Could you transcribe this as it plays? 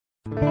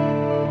Thank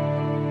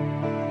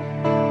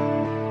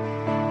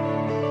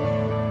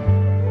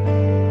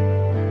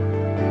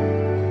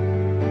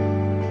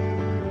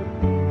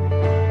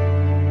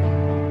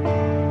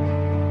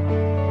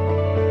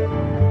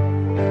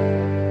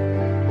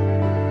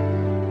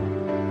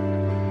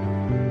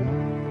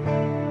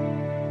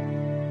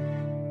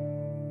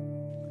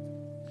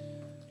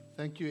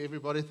you,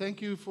 everybody.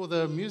 Thank you for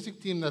the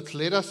music team that's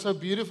led us so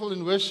beautiful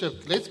in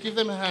worship. Let's give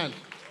them a hand.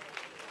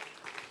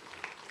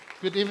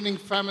 Good evening,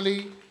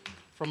 family.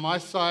 From my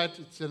side,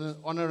 it's an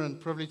honor and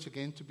privilege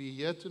again to be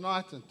here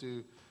tonight and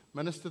to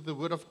minister the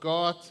Word of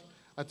God.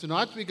 And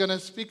tonight we're going to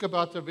speak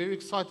about a very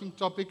exciting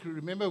topic.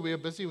 Remember, we are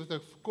busy with a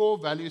core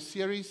value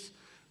series.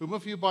 Whom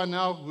of you by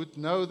now would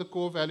know the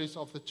core values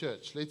of the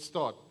church? Let's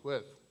start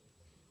with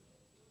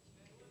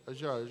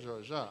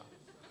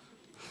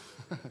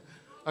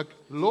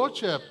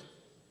Lordship.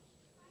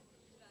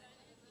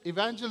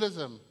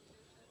 Evangelism.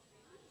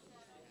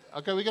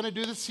 Okay, we're going to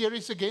do this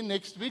series again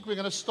next week. We're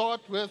going to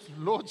start with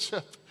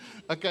Lordship.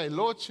 Okay,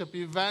 Lordship,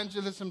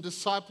 Evangelism,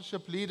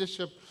 Discipleship,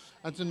 Leadership.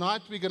 And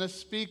tonight we're going to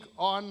speak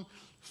on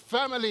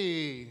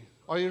family.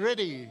 Are you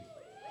ready?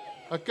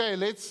 Okay,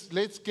 let's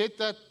get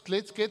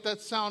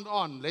that sound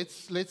on.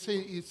 Let's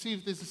see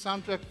if there's a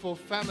soundtrack for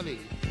family.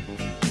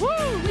 Woo!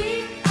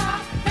 We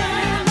are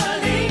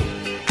family.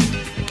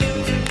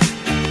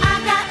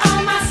 I got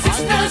all my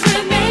sisters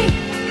with me.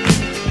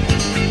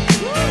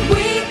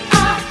 We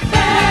are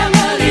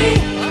family.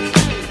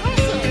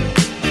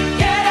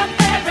 Get up,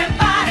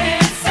 everybody,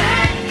 and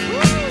sing.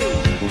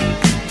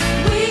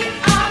 We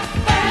are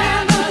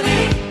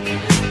family.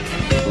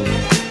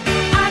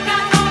 I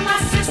got all my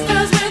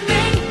sisters with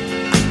me.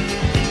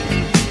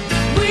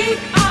 We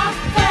are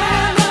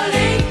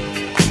family.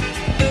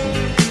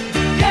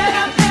 Get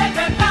up,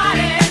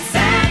 everybody, and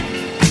sing.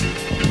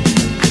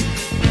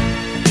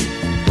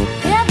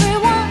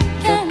 Everyone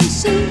can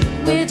see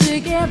we're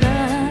together.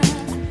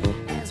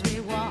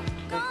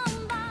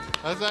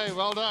 Jose,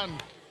 well done.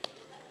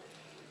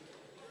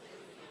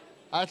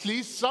 At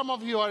least some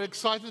of you are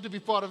excited to be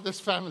part of this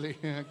family,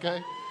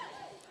 okay?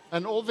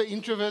 And all the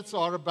introverts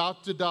are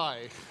about to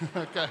die,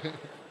 okay?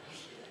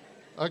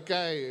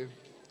 Okay.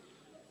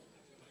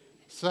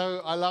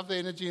 So I love the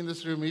energy in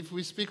this room. If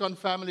we speak on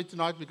family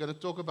tonight, we're going to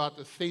talk about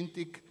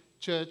authentic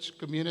church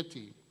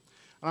community.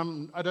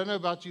 I don't know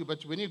about you,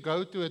 but when you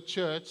go to a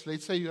church,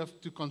 let's say you have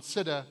to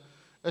consider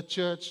a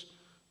church,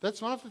 that's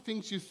one of the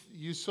things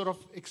you sort of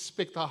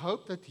expect. I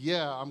hope that,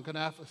 I'm going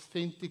to have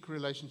authentic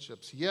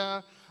relationships.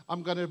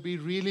 I'm going to be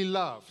really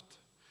loved.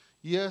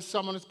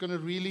 Someone is going to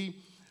really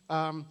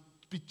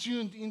be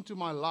tuned into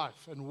my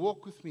life and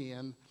walk with me.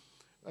 And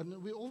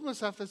we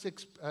almost have this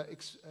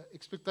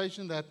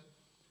expectation that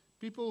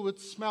people would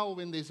smell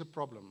when there's a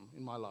problem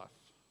in my life.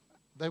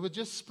 They would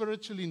just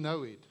spiritually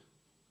know it.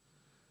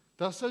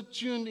 They're so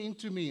tuned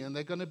into me and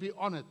they're going to be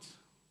on it.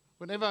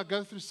 Whenever I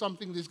go through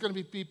something, there's going to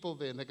be people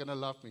there and they're going to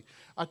love me.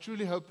 I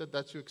truly hope that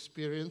that's your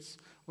experience.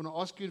 I want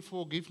to ask you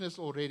for forgiveness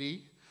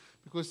already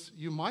because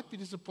you might be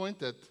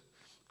disappointed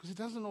because it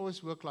doesn't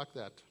always work like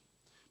that.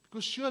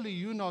 Because surely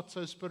you're not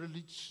so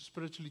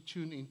spiritually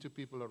tuned into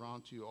people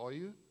around you, are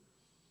you?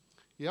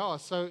 Yeah,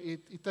 so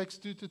it takes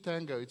two to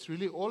tango. It's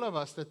really all of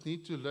us that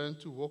need to learn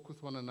to walk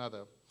with one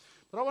another.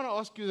 But I want to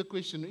ask you the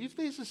question, if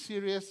there's a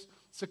serious,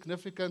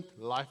 significant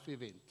life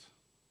event,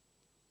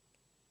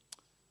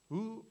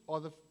 who are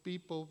the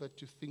people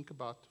that you think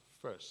about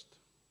first?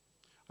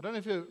 I don't know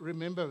if you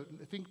remember,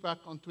 think back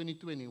on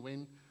 2020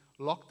 when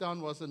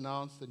lockdown was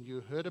announced and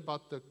you heard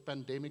about the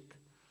pandemic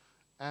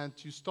and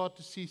you start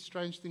to see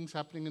strange things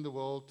happening in the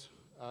world,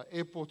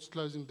 airports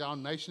closing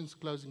down, nations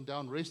closing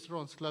down,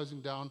 restaurants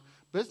closing down,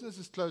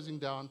 businesses closing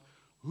down.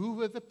 Who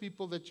were the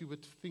people that you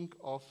would think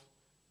of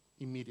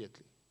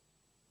immediately?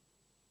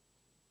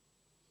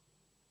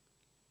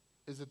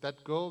 Is it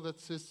that girl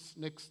that sits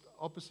next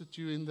opposite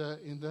you in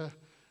the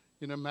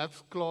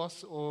math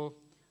class, or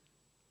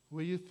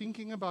were you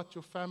thinking about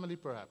your family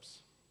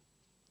perhaps?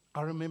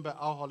 I remember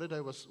our holiday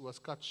was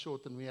cut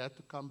short and we had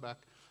to come back.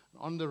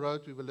 On the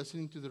road, we were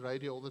listening to the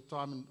radio all the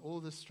time and all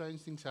the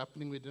strange things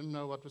happening. We didn't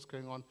know what was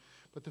going on.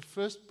 But the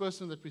first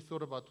person that we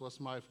thought about was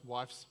my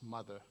wife's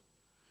mother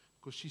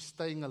because she's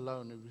staying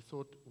alone. And we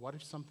thought, what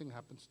if something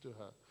happens to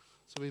her?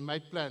 So we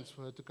made plans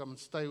for her to come and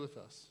stay with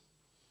us.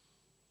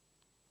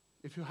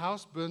 If your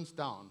house burns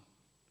down,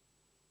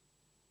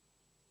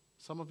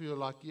 some of you are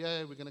like,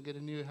 we're going to get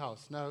a new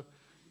house. No,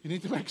 you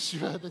need to make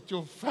sure that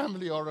your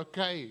family are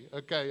okay.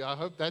 Okay, I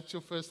hope that's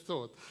your first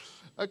thought.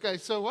 Okay,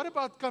 so what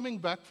about coming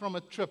back from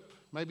a trip,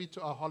 maybe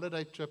to a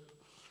holiday trip?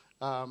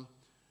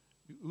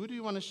 Who do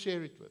you want to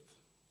share it with?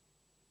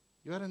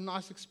 You had a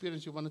nice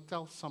experience, you want to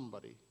tell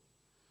somebody.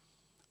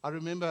 I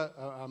remember,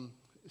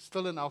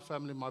 still in our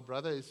family, my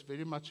brother is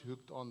very much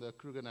hooked on the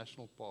Kruger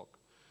National Park.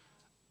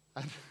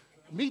 And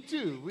me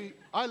too,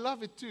 I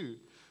love it too.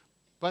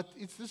 But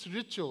it's this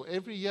ritual.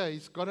 Every year,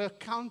 he's got a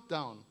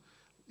countdown.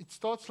 It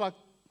starts like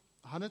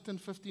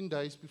 115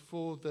 days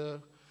before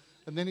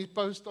and then he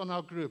posts on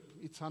our group,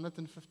 it's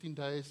 115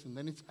 days, and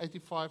then it's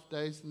 85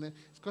 days, and then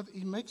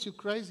he makes you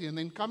crazy. And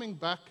then coming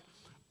back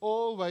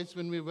Always,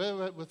 when we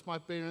were with my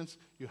parents,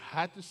 you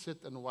had to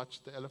sit and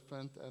watch the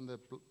elephant and the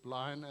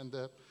lion and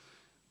the.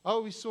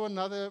 Oh, we saw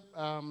another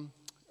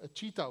a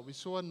cheetah. We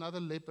saw another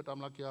leopard. I'm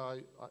like, yeah,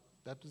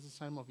 that was the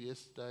same of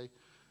yesterday.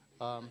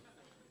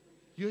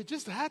 You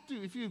just had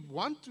to, if you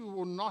want to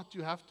or not,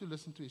 you have to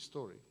listen to his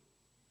story.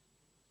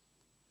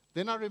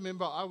 Then I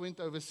remember I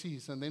went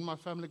overseas, and then my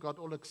family got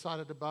all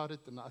excited about it.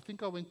 And I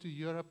think I went to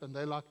Europe, and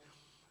they're like,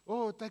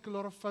 oh, take a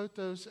lot of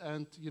photos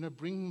and,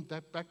 bring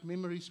that back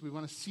memories. We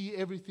want to see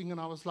everything. And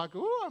I was like,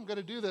 oh, I'm going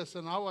to do this.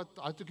 And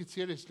I took it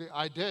seriously.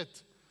 I did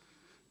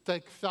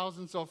take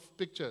thousands of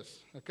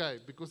pictures, okay,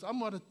 because I'm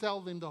going to tell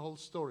them the whole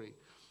story.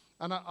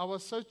 And I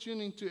was so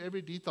tuned into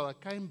every detail. I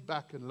came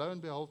back, and lo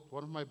and behold,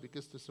 one of my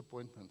biggest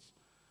disappointments.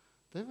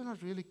 They were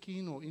not really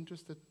keen or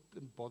interested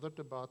and bothered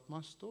about my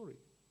story.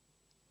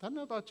 I don't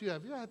know about you.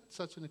 Have you had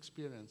such an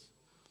experience?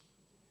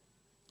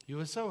 You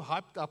were so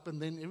hyped up,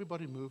 and then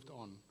everybody moved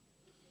on.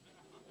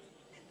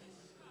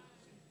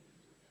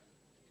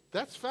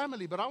 That's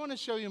family, but I want to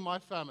show you my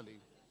family.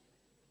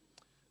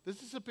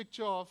 This is a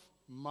picture of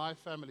my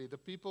family, the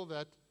people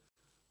that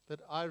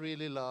I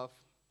really love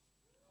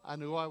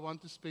and who I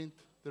want to spend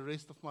the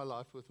rest of my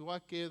life with, who I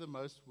care the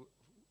most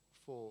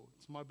for.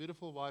 It's my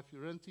beautiful wife,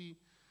 Urinti,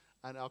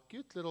 and our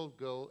cute little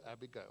girl,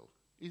 Abigail.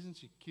 Isn't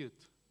she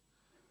cute?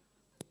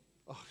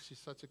 Oh, she's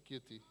such a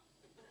cutie.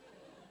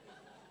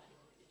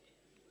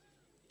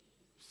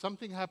 If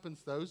something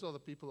happens, those are the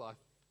people I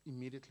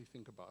immediately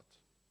think about.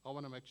 I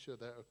want to make sure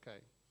they're okay.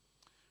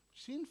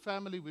 See, in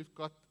family, we've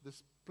got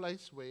this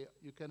place where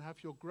you can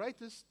have your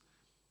greatest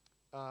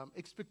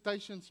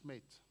expectations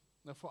met.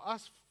 Now, for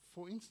us,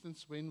 for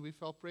instance, when we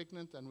fell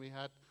pregnant and we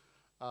had,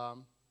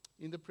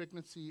 in the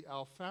pregnancy,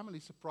 our family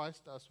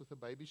surprised us with a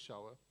baby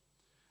shower.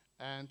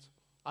 And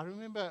I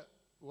remember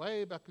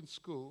way back in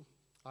school,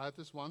 I had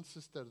this one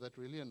sister that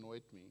really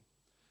annoyed me.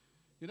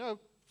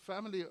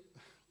 Family,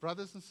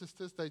 brothers and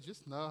sisters, they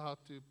just know how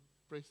to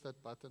press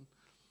that button.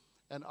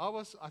 And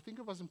I think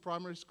it was in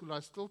primary school,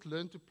 I still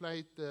learned to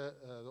play the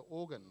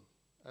organ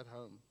at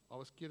home. I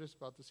was curious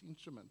about this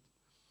instrument.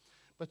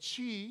 But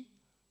she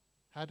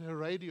had her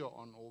radio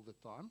on all the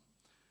time,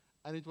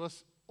 and it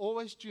was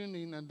always tuned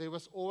in, and there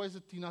was always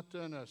a Tina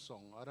Turner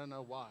song. I don't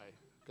know why.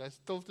 Okay,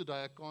 still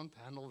today, I can't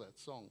handle that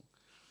song.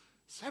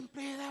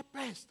 Simply the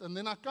best. And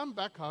then I come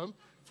back home.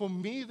 For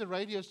me, the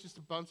radio is just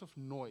a bunch of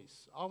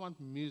noise. I want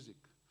music.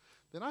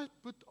 Then I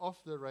put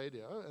off the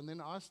radio, and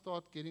then I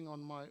start getting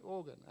on my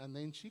organ. And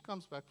then she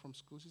comes back from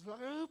school. She's like,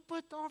 oh,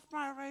 put off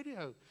my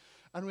radio.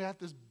 And we had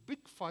this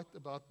big fight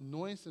about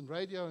noise and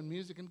radio and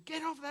music, and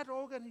get off that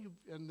organ.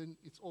 And then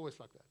it's always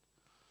like that.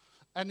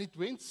 And it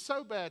went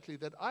so badly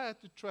that I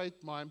had to trade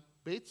my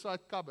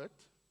bedside cupboard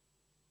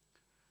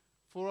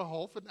for a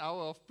half an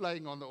hour of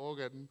playing on the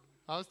organ.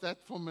 How's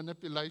that for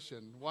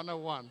manipulation?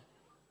 101.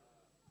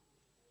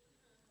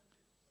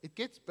 It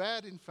gets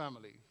bad in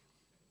family.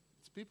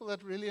 It's people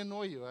that really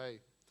annoy you, eh?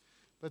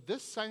 But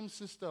this same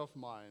sister of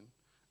mine,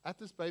 at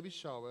this baby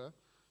shower,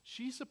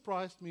 she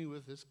surprised me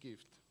with this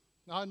gift.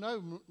 Now, I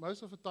know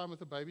most of the time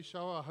with a baby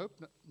shower, I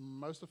hope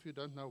most of you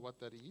don't know what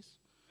that is.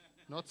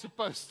 Not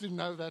supposed to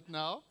know that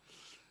now.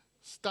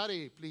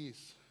 Study,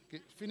 please.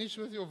 Finish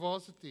with your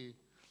varsity.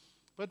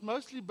 But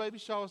mostly baby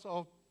showers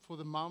are for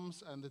the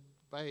mums and the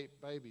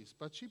babies.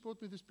 But she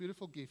brought me this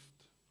beautiful gift.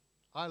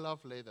 I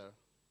love leather.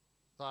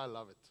 I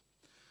love it.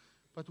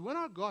 But when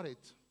I got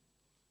it,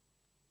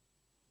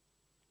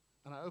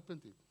 and I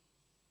opened it,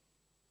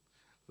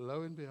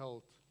 lo and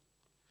behold,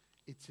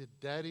 it's a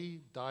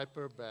daddy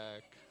diaper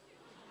bag.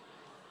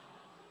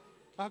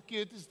 How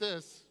cute is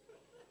this?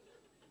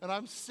 And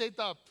I'm set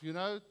up,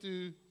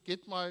 to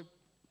get my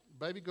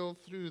baby girl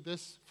through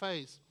this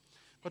phase.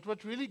 But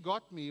what really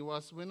got me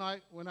was when I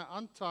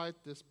untied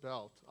this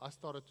belt, I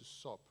started to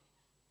sob.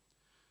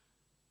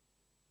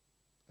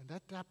 And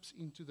that taps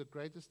into the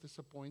greatest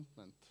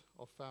disappointment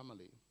of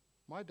family.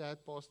 My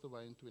dad passed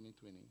away in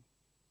 2020.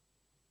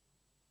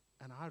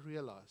 And I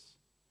realized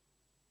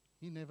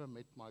he never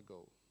met my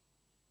girl.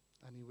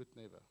 And he would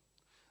never.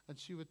 And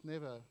she would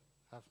never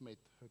have met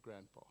her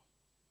grandpa.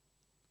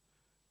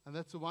 And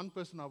that's the one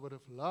person I would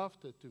have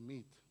loved her to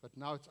meet. But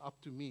now it's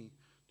up to me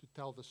to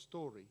tell the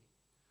story.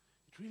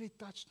 It really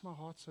touched my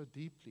heart so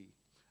deeply.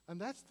 And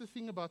that's the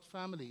thing about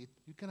family.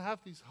 You can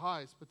have these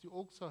highs, but you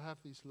also have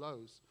these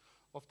lows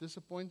of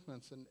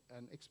disappointments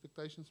and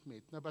expectations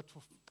met. No, but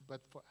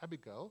for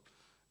Abigail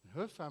and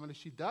her family,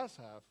 she does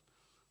have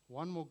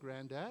one more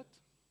granddad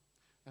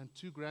and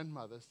two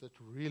grandmothers that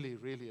really,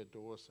 really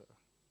adores her.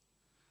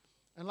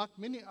 And like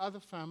many other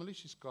families,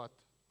 she's got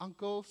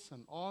uncles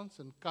and aunts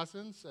and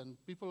cousins and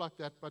people like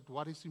that. But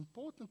what is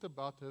important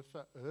about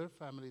her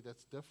family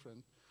that's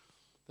different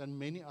than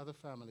many other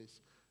families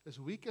is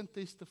we can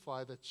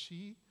testify that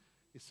she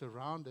is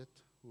surrounded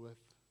with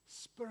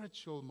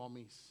spiritual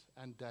mommies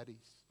and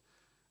daddies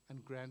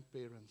and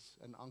grandparents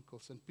and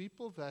uncles and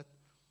people that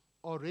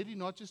are ready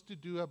not just to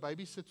do a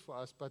babysit for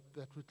us, but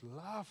that would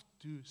love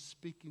to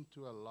speak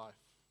into her life,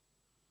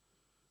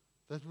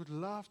 that would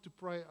love to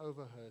pray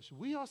over her. So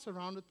we are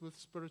surrounded with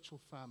spiritual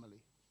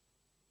family.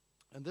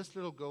 And this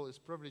little girl is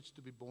privileged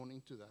to be born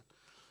into that.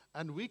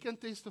 And we can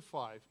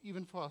testify,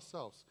 even for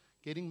ourselves,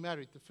 getting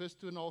married. The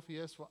first 2.5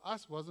 years for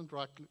us wasn't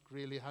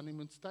really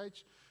honeymoon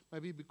stage,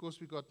 maybe because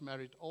we got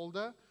married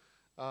older.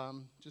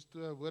 Just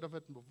a word of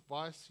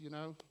advice,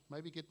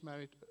 maybe get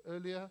married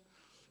earlier.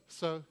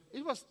 So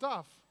it was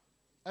tough.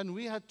 And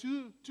we had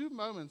two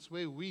moments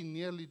where we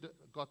nearly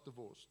got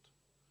divorced.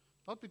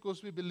 Not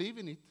because we believe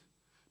in it,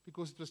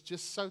 because it was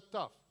just so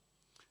tough.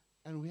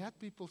 And we had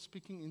people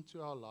speaking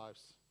into our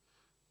lives.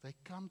 They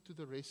come to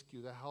the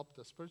rescue. They helped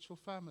us, spiritual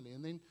family.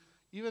 And then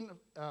even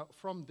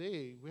from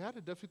there, we had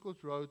a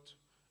difficult road,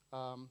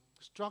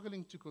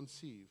 struggling to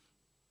conceive.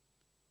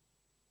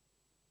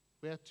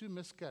 We had 2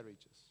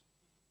 miscarriages.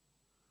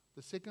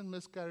 The second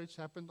miscarriage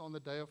happened on the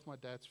day of my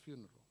dad's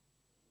funeral.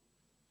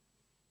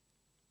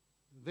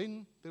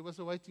 Then there was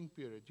a waiting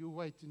period. You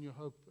wait and you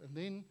hope. And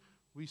then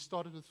we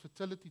started with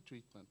fertility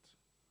treatment.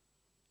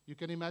 You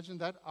can imagine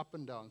that up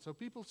and down. So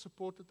people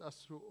supported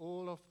us through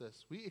all of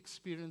this. We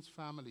experienced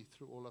family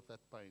through all of that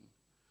pain.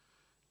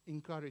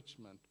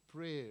 Encouragement,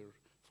 prayer,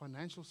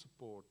 financial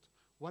support,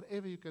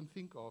 whatever you can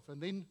think of.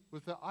 And then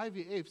with the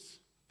IVFs,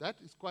 that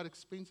is quite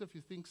expensive.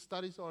 You think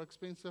studies are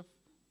expensive,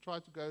 try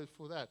to go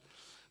for that.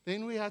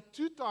 Then we had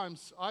 2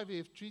 times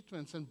IVF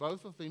treatments, and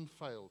both of them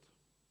failed.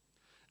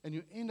 And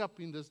you end up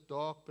in this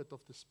dark pit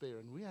of despair.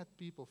 And we had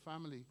people,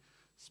 family,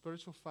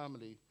 spiritual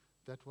family,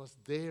 that was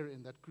there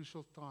in that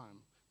crucial time.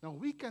 Now,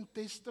 we can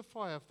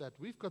testify of that.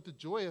 We've got the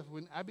joy of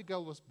when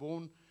Abigail was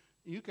born.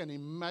 You can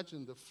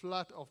imagine the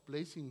flood of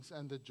blessings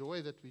and the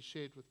joy that we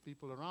shared with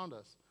people around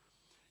us.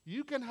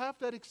 You can have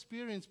that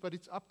experience, but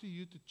it's up to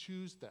you to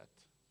choose that.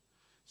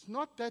 It's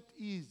not that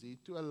easy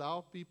to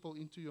allow people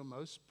into your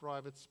most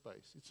private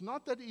space. It's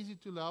not that easy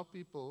to allow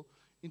people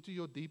into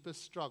your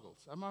deepest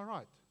struggles. Am I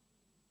right?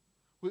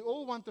 We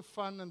all want the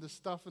fun and the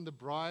stuff and the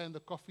braai and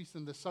the coffees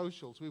and the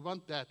socials. We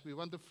want that. We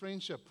want the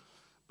friendship.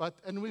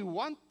 And we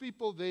want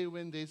people there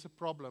when there's a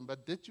problem.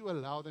 But did you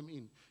allow them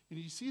in? And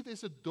you see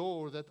there's a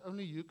door that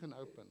only you can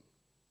open.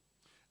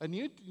 And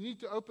you need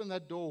to open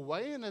that door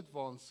way in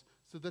advance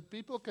so that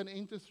people can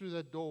enter through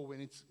that door when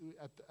it's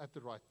at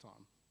the right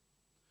time.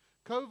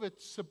 COVID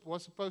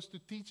was supposed to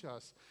teach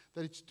us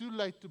that it's too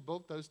late to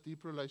build those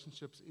deep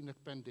relationships in a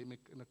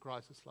pandemic, in a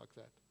crisis like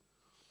that.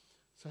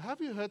 So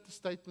have you heard the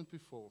statement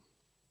before?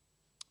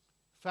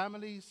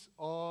 Families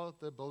are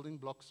the building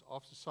blocks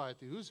of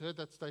society. Who's heard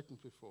that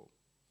statement before?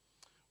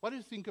 What do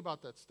you think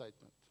about that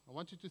statement? I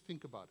want you to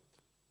think about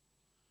it.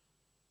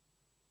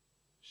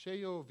 Share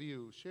your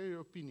view, share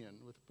your opinion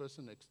with the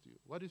person next to you.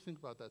 What do you think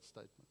about that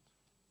statement?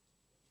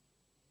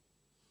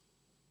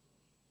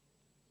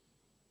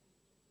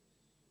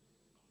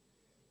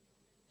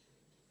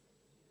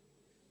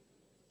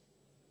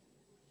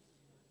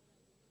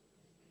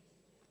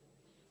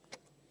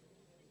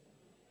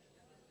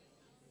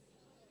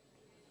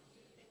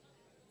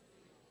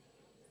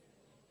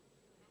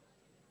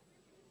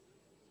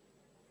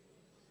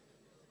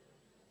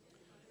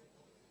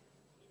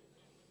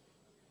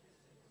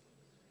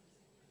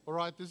 All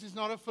right, this is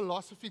not a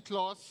philosophy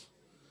class.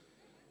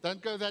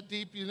 Don't go that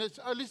deep. You're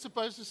only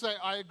supposed to say,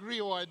 I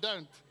agree or I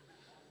don't.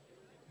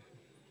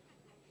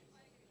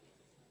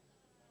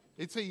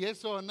 It's a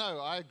yes or a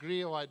no. I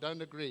agree or I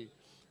don't agree.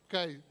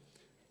 Okay,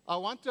 I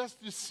want us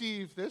to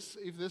see if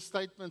this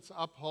statement's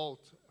upheld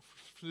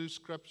through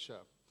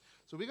Scripture.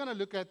 So we're going to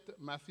look at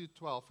Matthew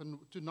 12. And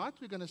tonight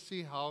we're going to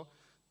see how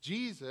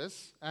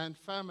Jesus and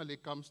family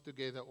comes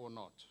together or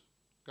not.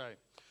 Okay,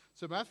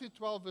 so Matthew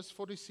 12, verse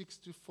 46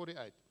 to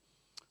 48.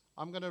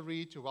 I'm going to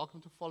read. You're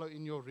welcome to follow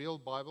in your real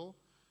Bible.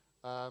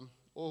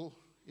 All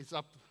is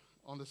up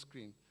on the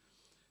screen.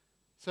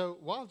 So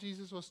while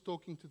Jesus was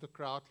talking to the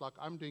crowd, like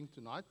I'm doing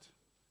tonight,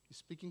 he's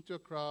speaking to a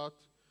crowd.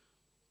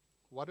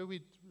 What do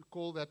we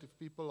call that if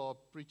people are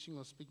preaching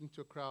or speaking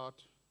to a crowd?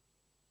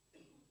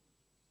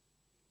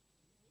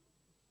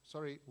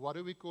 Sorry, what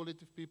do we call it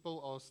if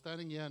people are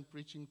standing here and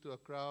preaching to a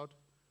crowd?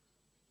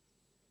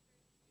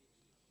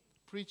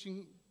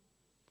 Preaching,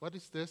 what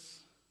is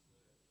this?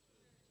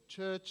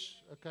 Church,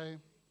 okay,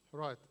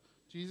 right.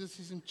 Jesus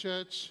is in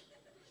church,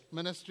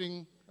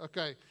 ministering,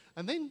 okay.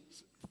 And then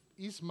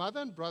his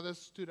mother and brothers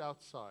stood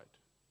outside.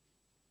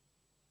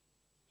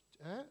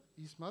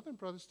 His mother and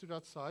brothers stood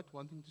outside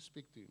wanting to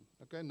speak to him.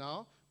 Okay,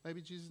 now,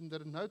 maybe Jesus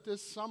didn't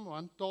notice.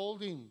 Someone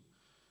told him,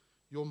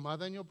 your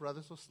mother and your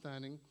brothers are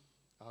standing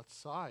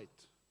outside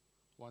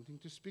wanting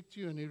to speak to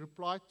you. And he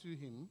replied to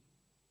him,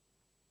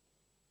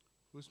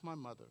 who's my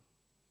mother?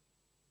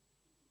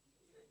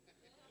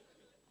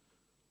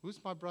 Who's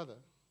my brother?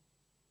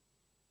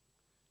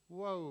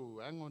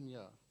 Whoa, hang on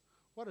here.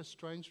 What a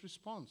strange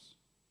response.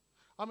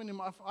 I mean,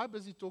 if I'm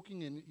busy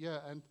talking in here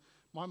and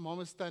my mom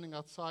is standing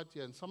outside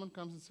here and someone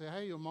comes and says,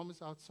 hey, your mom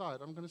is outside,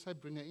 I'm going to say,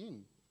 bring her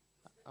in.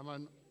 I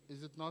mean,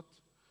 is it not?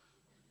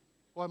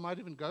 Or I might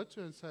even go to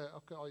her and say,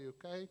 okay, are you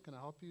okay? Can I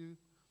help you?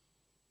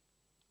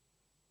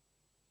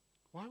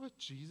 Why would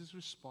Jesus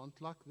respond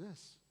like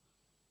this?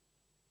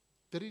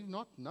 Did he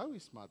not know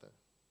his mother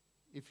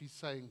if he's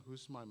saying,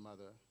 who's my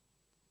mother?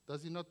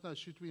 Does he not know?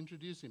 Should we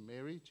introduce him?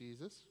 Mary,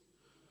 Jesus?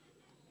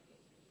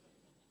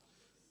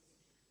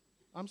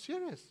 I'm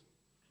serious.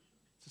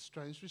 It's a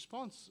strange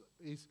response.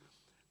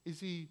 Is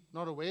he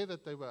not aware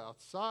that they were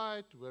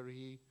outside?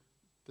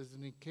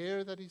 Doesn't he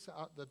care that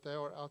that they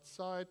are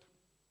outside?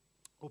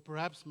 Or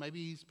perhaps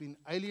maybe he's been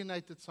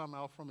alienated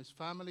somehow from his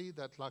family,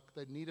 that like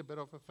they need a bit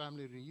of a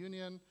family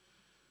reunion.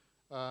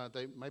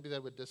 Maybe they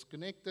were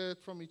disconnected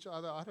from each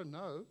other. I don't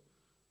know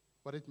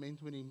what it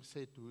meant when he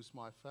said, "Who's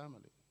my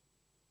family?"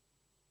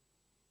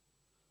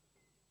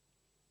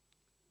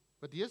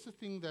 But here's the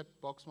thing that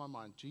bogs my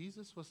mind.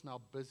 Jesus was now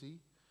busy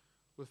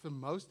with the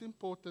most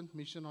important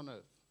mission on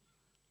earth,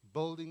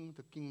 building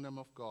the kingdom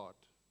of God,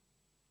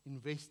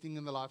 investing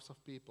in the lives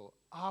of people.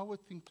 I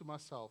would think to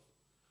myself,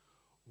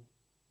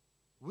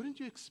 wouldn't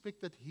you expect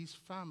that his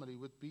family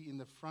would be in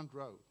the front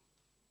row?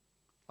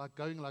 Like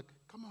going like,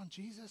 "Come on,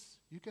 Jesus,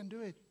 you can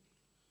do it."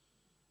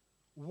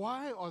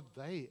 Why are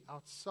they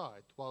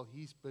outside while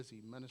he's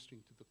busy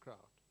ministering to the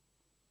crowd?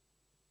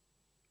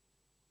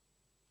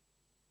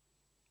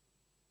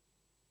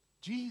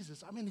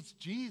 Jesus, it's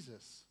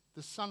Jesus,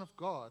 the Son of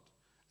God,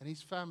 and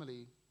his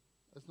family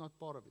is not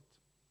part of it.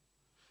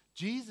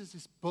 Jesus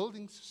is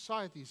building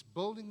society, he's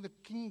building the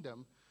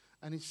kingdom,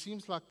 and it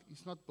seems like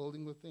he's not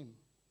building with them.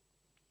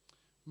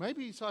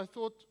 So I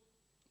thought,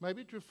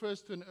 maybe it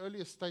refers to an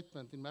earlier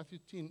statement. In Matthew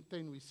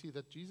 10, we see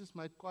that Jesus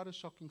made quite a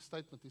shocking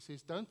statement. He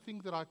says, "Don't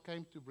think that I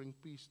came to bring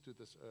peace to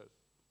this earth."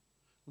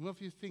 Who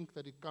of you think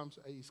that he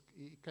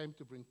came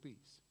to bring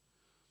peace?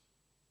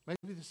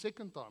 Maybe the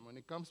second time when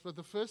he comes, but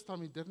the first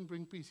time he didn't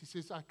bring peace. He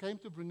says, "I came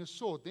to bring a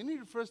sword." Then he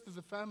refers to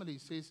the family. He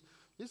says,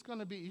 there's going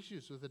to be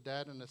issues with a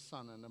dad and a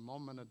son, and a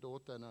mom and a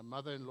daughter, and a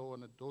mother-in-law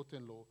and a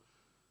daughter-in-law.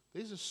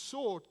 There's a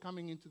sword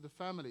coming into the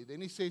family. Then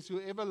he says,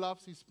 "Whoever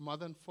loves his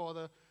mother and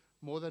father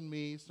more than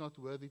me is not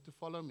worthy to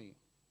follow me."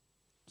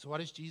 So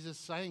what is Jesus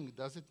saying?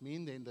 Does it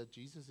mean then that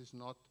Jesus is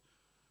not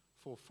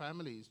for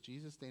family? Is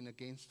Jesus then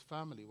against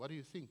family? What do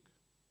you think?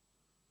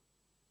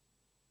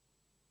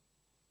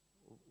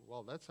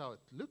 Well, that's how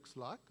it looks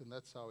like, and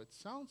that's how it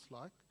sounds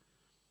like.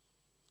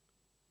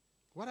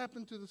 What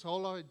happened to this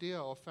whole idea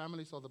of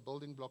families are the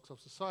building blocks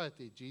of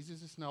society?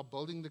 Jesus is now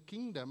building the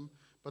kingdom,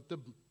 but the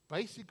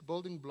basic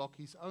building block,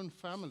 his own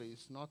family,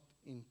 is not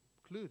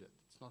included.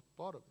 It's not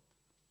part of it.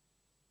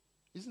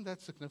 Isn't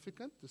that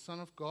significant? The Son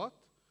of God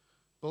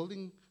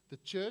building the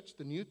church,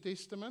 the New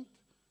Testament,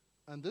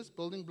 and this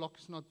building block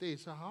is not there.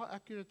 So how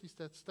accurate is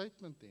that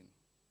statement then?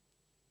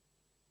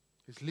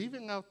 He's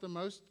leaving out the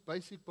most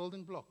basic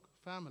building block,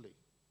 family.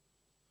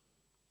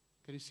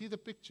 Can you see the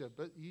picture?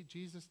 But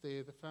Jesus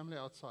there, the family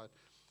outside.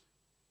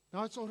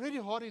 Now it's already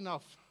hard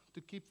enough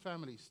to keep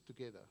families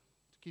together,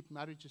 to keep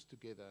marriages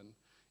together. And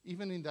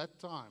even in that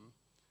time,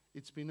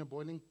 it's been a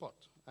boiling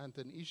pot and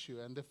an issue.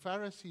 And the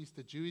Pharisees,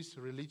 the Jewish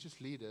religious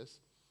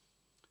leaders,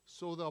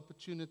 saw the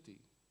opportunity.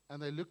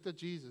 And they looked at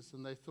Jesus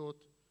and they thought,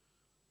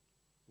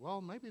 well,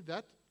 maybe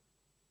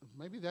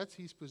that's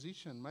his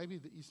position.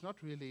 Maybe he's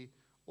not really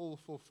all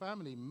for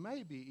family.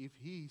 Maybe if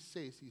he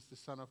says he's the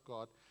Son of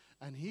God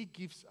and he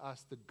gives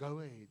us the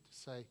go-ahead to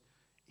say,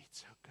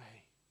 it's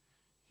okay,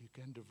 you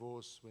can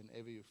divorce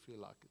whenever you feel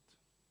like it.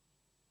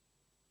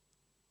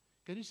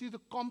 Can you see the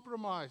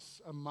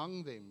compromise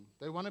among them?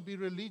 They want to be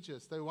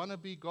religious, they want to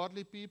be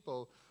godly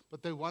people,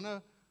 but they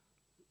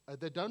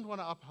don't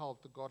want to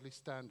uphold the godly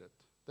standard.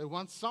 They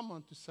want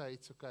someone to say,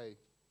 it's okay,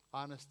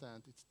 I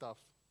understand, it's tough.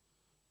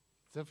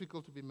 It's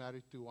difficult to be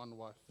married to one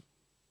wife.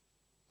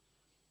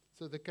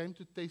 So they came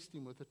to test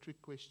him with a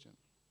trick question.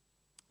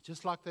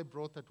 Just like they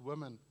brought that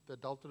woman, the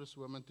adulterous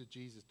woman, to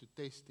Jesus to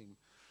test him.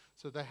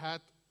 So they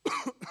had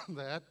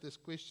this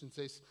question,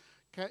 says,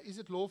 is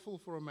it lawful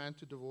for a man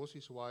to divorce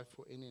his wife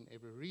for any and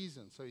every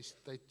reason? So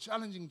they're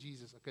challenging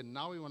Jesus. Okay,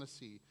 now we want to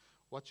see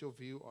what's your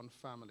view on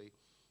family.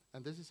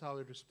 And this is how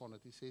he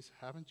responded. He says,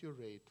 haven't you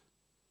read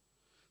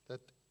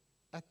that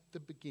at the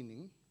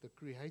beginning, the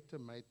Creator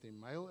made them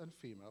male and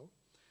female,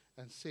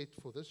 and said,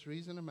 for this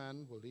reason a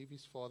man will leave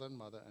his father and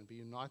mother and be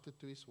united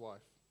to his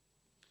wife,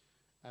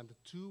 and the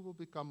two will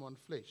become one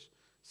flesh.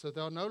 So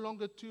they are no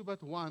longer two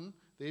but one.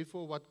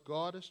 Therefore what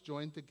God has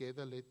joined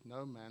together, let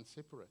no man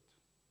separate.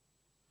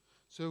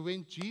 So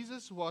when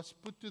Jesus was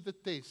put to the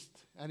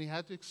test and he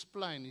had to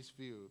explain his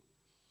view,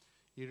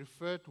 he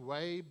referred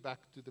way back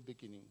to the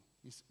beginning.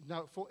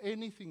 Now, for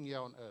anything here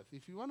on earth,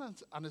 if you want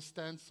to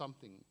understand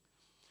something,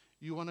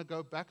 you want to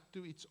go back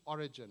to its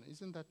origin.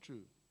 Isn't that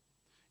true?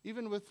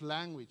 Even with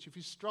language, if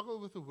you struggle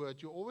with a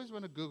word, you always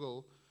want to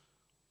Google,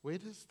 where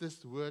does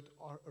this word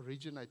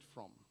originate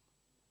from?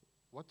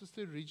 What is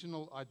the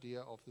original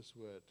idea of this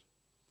word?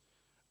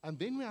 And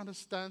then we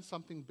understand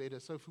something better.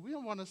 So if we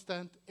want to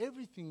understand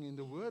everything in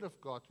the Word of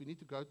God, we need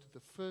to go to the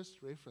first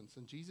reference.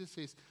 And Jesus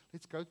says,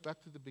 let's go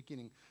back to the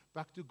beginning,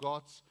 back to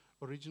God's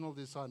original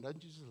design.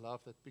 Don't you just love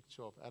that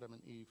picture of Adam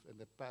and Eve and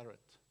the parrot?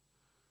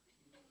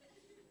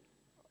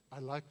 I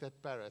like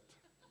that parrot.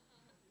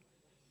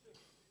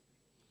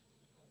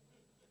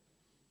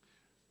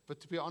 But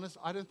to be honest,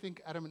 I don't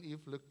think Adam and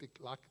Eve looked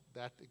like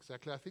that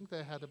exactly. I think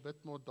they had a bit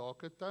more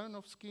darker tone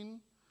of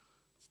skin.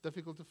 It's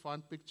difficult to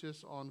find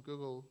pictures on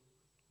Google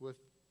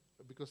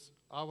because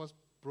I was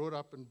brought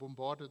up and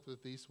bombarded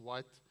with these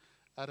white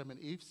Adam and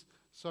Eve's.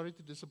 Sorry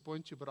to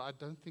disappoint you, but I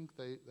don't think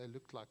they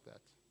looked like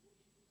that.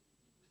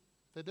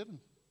 They didn't.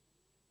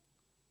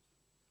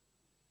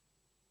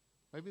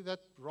 Maybe that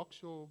rocks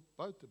your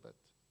boat a bit.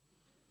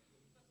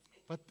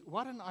 But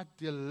what an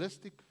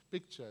idealistic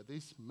picture.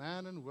 These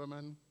man and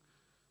woman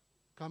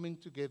coming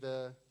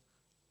together,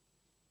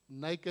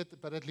 naked,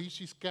 but at least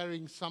she's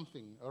carrying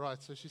something. All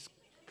right, so she's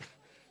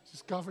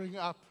covering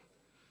up.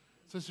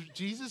 So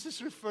Jesus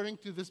is referring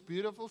to this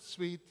beautiful,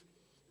 sweet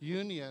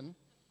union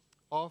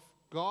of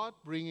God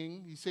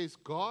bringing, he says,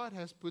 God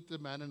has put the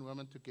man and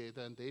woman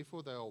together, and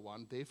therefore they are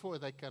one. Therefore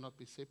they cannot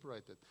be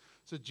separated.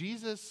 So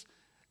Jesus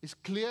is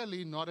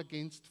clearly not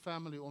against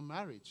family or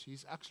marriage.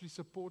 He's actually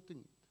supporting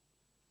it.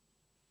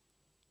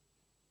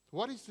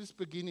 What is this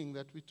beginning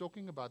that we're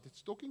talking about?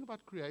 It's talking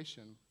about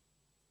creation.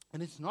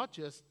 And it's not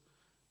just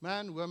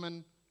man,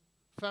 woman,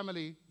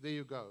 family, there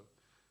you go.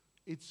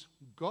 It's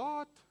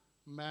God,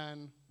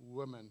 man,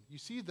 woman. You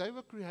see, they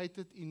were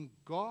created in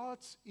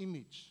God's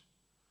image.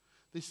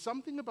 There's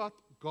something about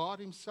God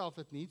himself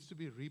that needs to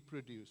be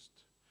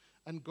reproduced.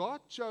 And God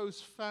chose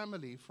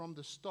family from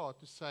the start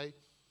to say,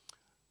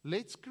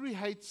 let's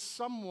create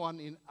someone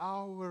in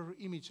our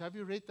image. Have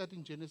you read that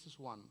in Genesis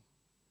 1?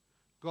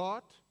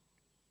 God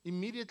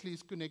immediately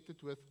is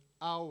connected with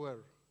our,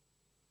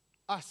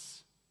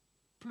 us,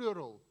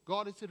 plural.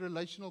 God is a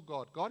relational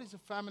God. God is a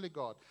family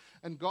God.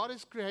 And God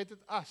has created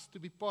us to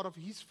be part of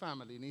his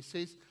family. And he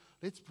says,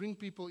 let's bring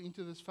people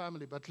into this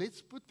family, but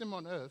let's put them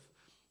on earth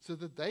so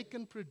that they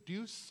can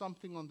produce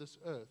something on this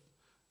earth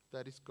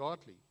that is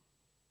godly.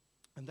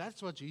 And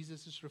that's what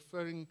Jesus is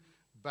referring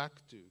back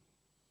to.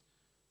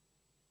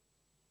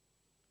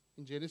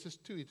 In Genesis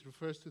 2, it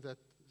refers to that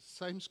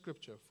same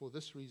scripture. For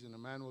this reason, a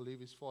man will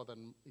leave his father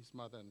and his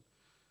mother. And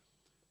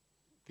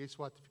guess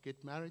what? If you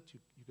get married,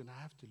 you're going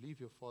to have to leave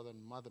your father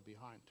and mother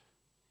behind.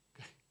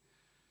 Okay?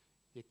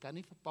 Jy kan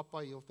nie vir papa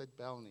heeltyd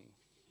bel nie.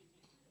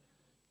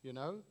 You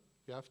know?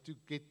 You have to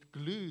get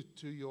glued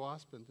to your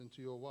husband and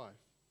to your wife.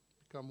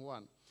 Become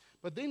one.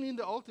 But then in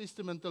the Old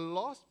Testament, the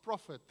last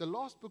prophet, the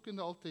last book in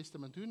the Old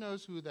Testament, who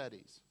knows who that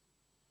is?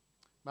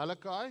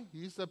 Malachi,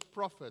 he's a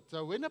prophet.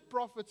 So when a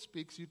prophet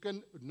speaks, you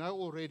can know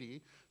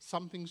already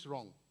something's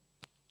wrong.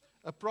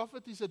 A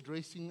prophet is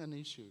addressing an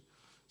issue.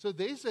 So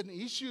there's an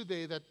issue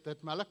there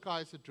that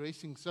Malachi is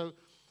addressing. So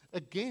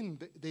again,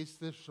 there's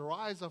this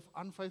rise of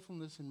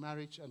unfaithfulness in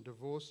marriage and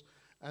divorce.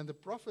 And the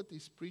prophet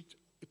is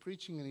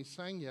preaching and he's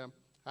saying here,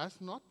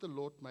 has not the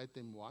Lord made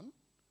them one?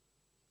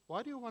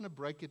 Why do you want to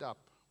break it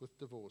up with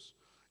divorce?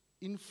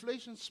 In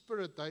flesh and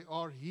spirit, they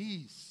are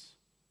his.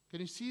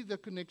 Can you see the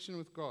connection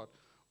with God?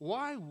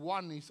 Why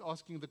one is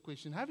asking the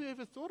question? Have you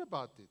ever thought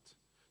about it?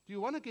 Do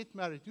you want to get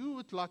married? Who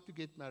would like to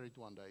get married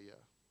one day here?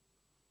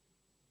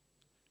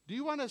 Do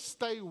you want to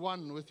stay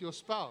one with your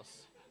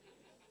spouse?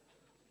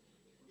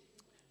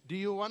 Do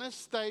you want to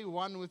stay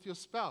one with your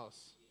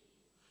spouse?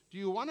 Do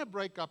you want to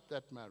break up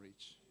that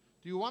marriage?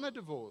 Do you want a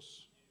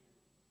divorce?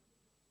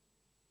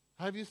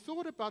 Have you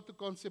thought about the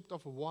concept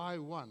of why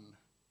one?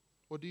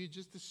 Or do you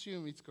just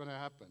assume it's going to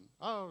happen?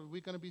 Oh,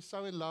 we're going to be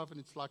so in love and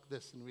it's like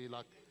this. And we're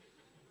like,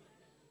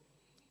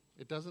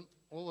 it doesn't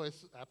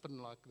always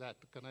happen like that.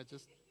 Can I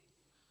just?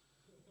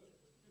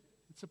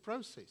 It's a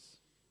process.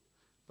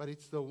 But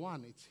it's the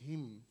one, it's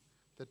him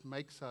that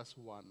makes us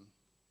one.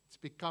 It's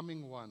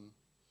becoming one.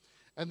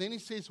 And then he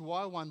says,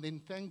 why one?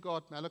 Then thank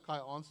God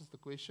Malachi answers the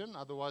question.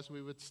 Otherwise,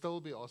 we would still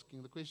be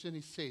asking the question.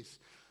 He says,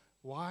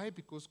 why?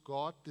 Because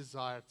God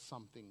desired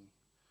something.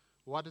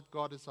 What did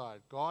God desire?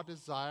 God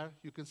desired,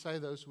 you can say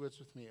those words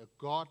with me, a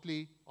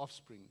godly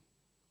offspring.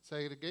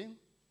 Say it again.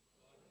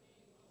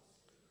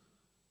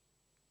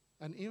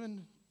 And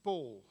even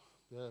Paul,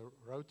 the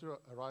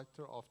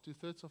writer of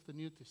 2/3 of the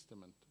New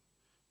Testament,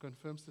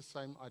 confirms the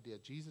same idea.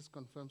 Jesus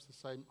confirms the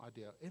same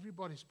idea.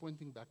 Everybody's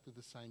pointing back to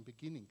the same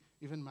beginning.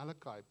 Even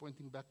Malachi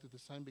pointing back to the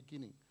same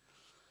beginning.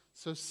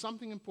 So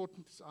something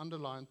important is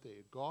underlined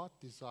there. God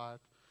desired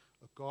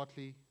a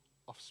godly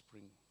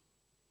offspring.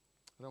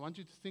 And I want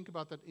you to think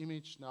about that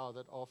image now,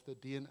 that of the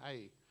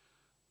DNA.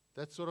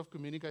 That sort of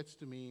communicates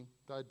to me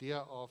the idea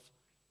of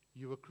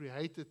you were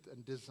created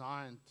and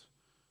designed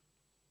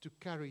to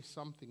carry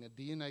something, a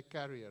DNA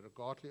carrier, a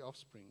godly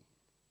offspring.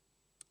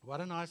 What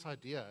a nice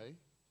idea, eh?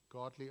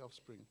 Godly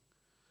offspring.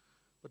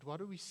 But what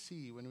do we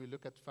see when we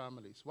look at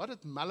families? What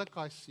did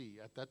Malachi see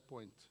at that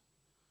point?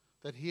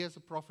 That he as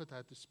a prophet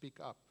had to speak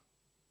up.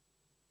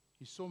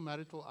 He saw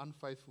marital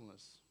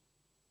unfaithfulness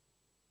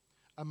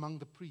among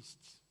the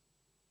priests.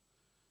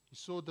 He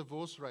saw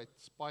divorce rate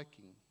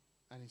spiking.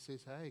 And he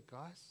says, hey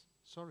guys,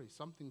 sorry,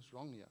 something's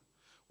wrong here.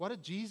 What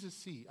did Jesus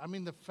see? I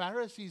mean, the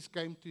Pharisees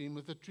came to him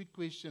with a trick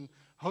question,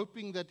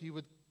 hoping that he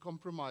would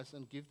compromise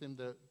and give them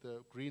the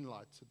green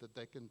light so that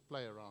they can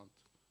play around.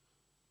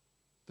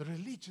 The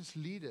religious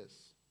leaders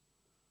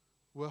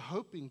were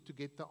hoping to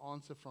get the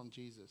answer from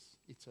Jesus.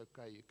 It's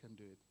okay, you can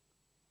do it.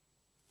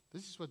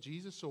 This is what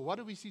Jesus saw. What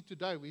do we see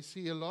today? We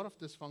see a lot of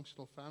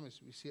dysfunctional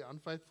families. We see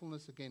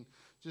unfaithfulness again.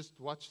 Just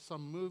watch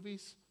some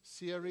movies,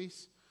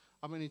 series.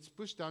 I mean, it's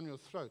pushed down your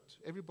throat.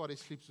 Everybody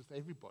sleeps with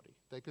everybody.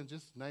 They can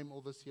just name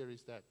all the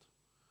series that.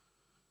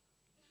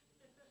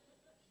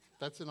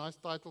 That's a nice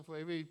title for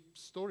every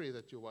story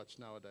that you watch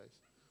nowadays.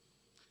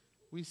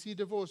 We see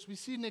divorce. We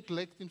see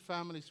neglect in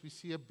families. We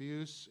see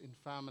abuse in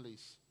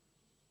families.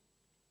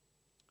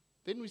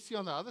 Then we see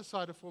on the other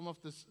side a form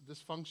of this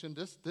dysfunction,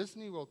 this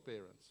Disney World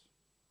parents.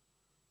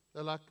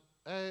 They're like,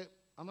 hey,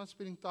 I'm not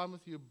spending time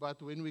with you,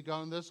 but when we go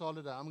on this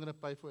holiday, I'm going to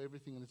pay for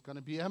everything, and it's going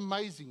to be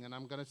amazing, and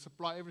I'm going to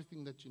supply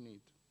everything that you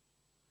need.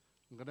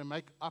 I'm going to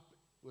make up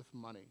with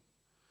money.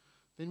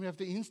 Then we have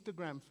the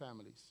Instagram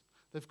families.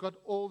 They've got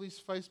all these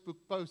Facebook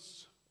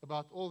posts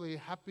about all their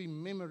happy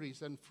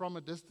memories, and from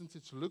a distance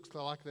it looks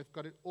like they've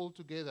got it all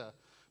together.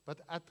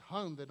 But at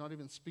home, they're not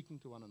even speaking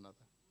to one another.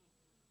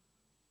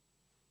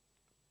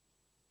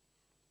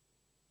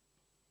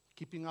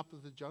 Keeping up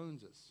with the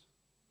Joneses.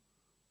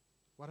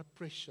 What a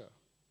pressure.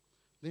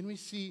 Then we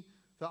see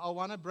the I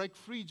Want to Break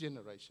Free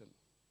generation.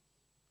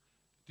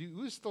 Do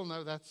you still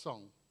know that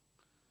song?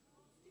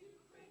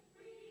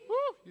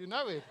 Woo, you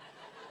know it.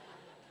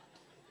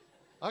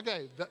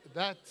 Okay,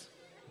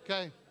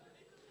 okay.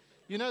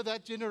 You know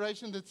that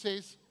generation that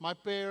says, my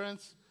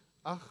parents,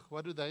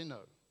 what do they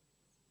know?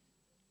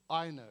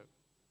 I know.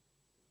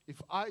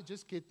 If I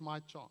just get my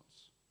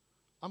chance,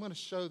 I'm going to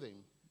show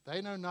them.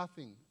 They know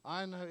nothing.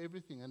 I know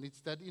everything. And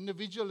it's that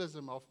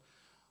individualism of,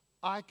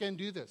 I can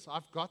do this.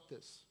 I've got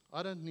this.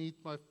 I don't need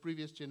my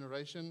previous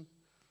generation.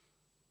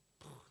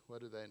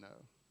 What do they know?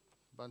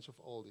 A bunch of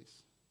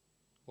oldies.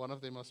 One of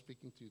them are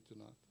speaking to you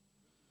tonight.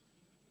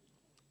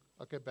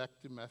 Okay, back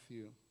to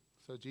Matthew.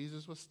 So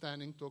Jesus was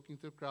standing, talking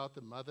to the crowd.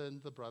 The mother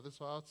and the brothers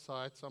are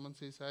outside. Someone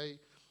says, hey,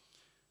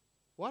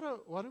 what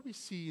do we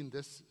see in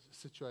this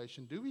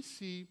situation? Do we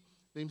see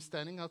them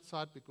standing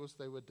outside because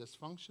they were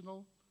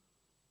dysfunctional?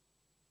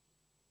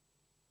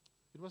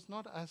 It was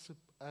not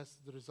as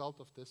the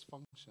result of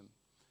dysfunction.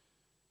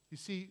 You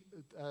see,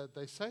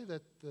 they say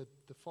that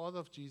the father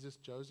of Jesus,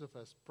 Joseph,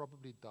 has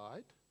probably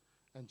died,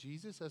 and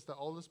Jesus, as the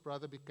oldest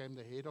brother, became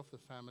the head of the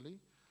family.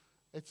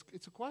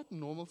 It's a quite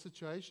normal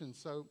situation.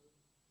 So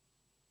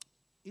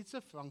it's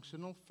a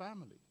functional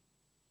family.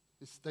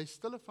 They're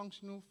still a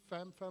functional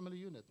family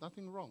unit.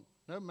 Nothing wrong.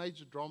 No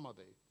major drama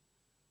there.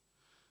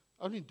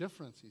 Only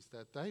difference is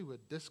that they were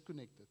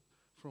disconnected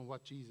from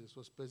what Jesus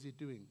was busy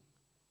doing.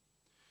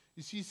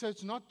 You see, so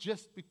it's not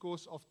just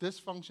because of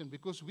dysfunction,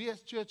 because we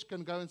as church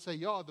can go and say,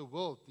 yeah, the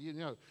world,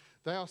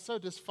 they are so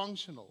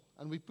dysfunctional,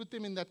 and we put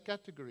them in that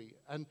category,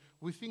 and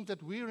we think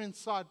that we're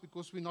inside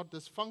because we're not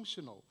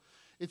dysfunctional.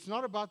 It's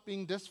not about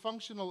being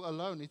dysfunctional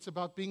alone, it's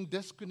about being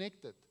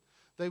disconnected.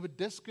 They were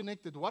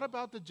disconnected. What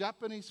about the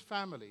Japanese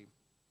family?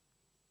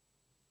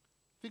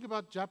 Think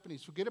about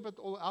Japanese. Forget about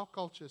all our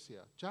cultures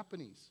here.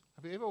 Japanese.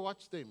 Have you ever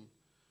watched them?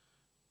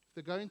 If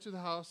they go into the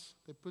house,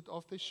 they put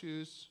off their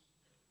shoes,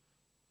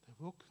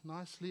 they walk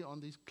nicely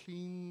on these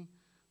clean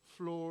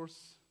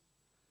floors.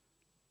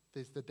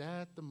 There's the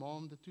dad, the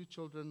mom, the two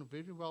children,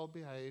 very well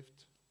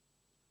behaved.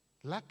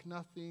 Lack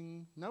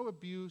nothing, no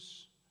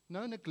abuse,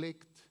 no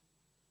neglect.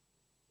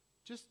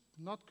 Just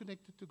not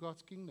connected to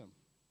God's kingdom.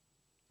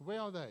 Where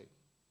are they?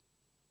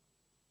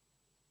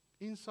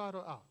 Inside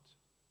or out?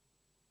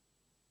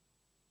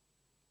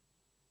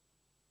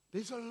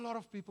 There's a lot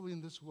of people in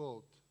this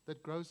world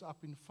that grows up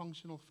in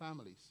functional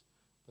families,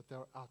 but they're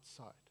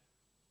outside.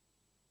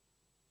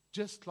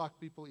 Just like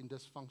people in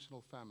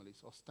dysfunctional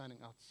families are standing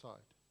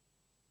outside.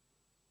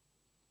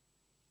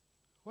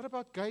 What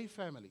about gay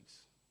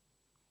families?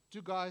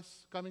 Two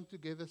guys coming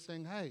together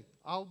saying, hey,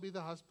 I'll be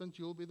the husband,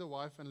 you'll be the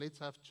wife, and let's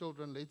have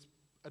children, let's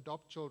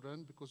adopt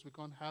children because we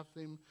can't have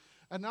them.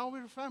 And now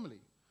we're a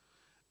family.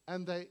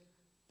 And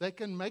they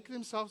can make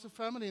themselves a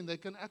family, and they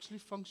can actually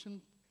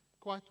function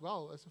quite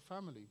well as a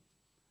family.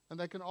 And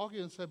they can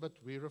argue and say, but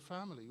we're a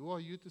family. Who are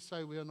you to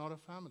say we are not a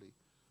family?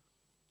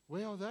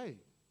 Where are they?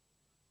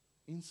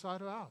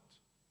 Inside or out?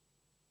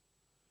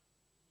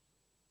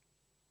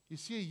 You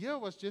see, here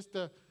was just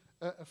a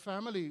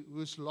family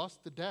who's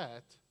lost the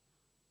dad,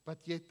 but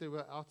yet they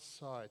were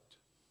outside.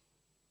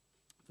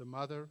 The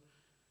mother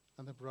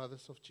and the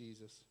brothers of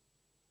Jesus.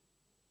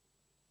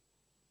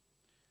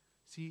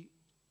 See,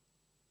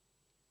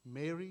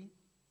 Mary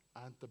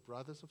and the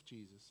brothers of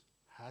Jesus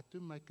had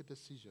to make a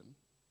decision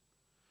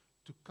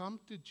to come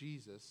to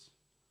Jesus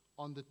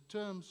on the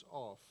terms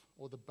of,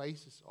 or the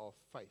basis of,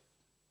 faith.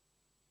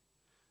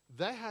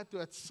 They had to,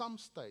 at some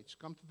stage,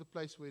 come to the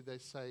place where they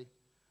say,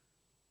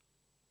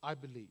 I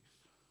believe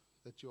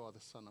that you are the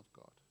Son of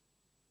God.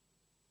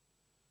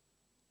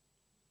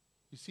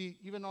 You see,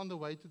 even on the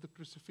way to the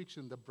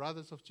crucifixion, the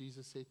brothers of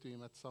Jesus said to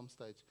him at some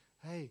stage,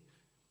 hey,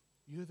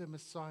 you're the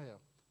Messiah.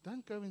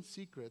 Don't go in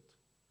secret.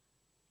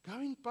 Go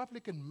in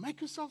public and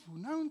make yourself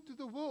known to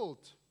the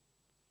world.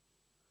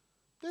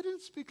 They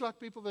didn't speak like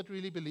people that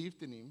really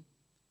believed in him.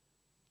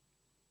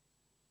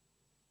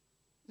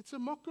 It's a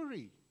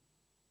mockery.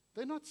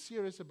 They're not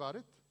serious about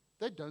it.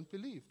 They don't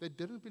believe. They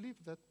didn't believe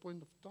at that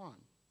point of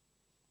time.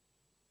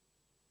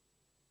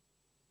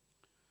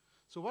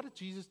 So what did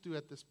Jesus do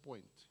at this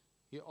point?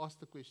 He asked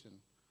the question,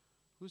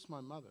 who's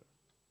my mother?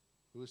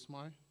 Who's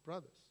my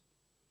brothers?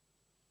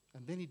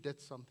 And then he did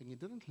something. He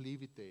didn't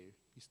leave it there.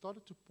 He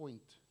started to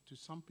point to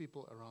some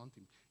people around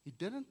him. He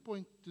didn't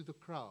point to the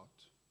crowd.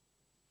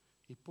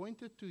 He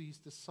pointed to his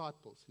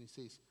disciples and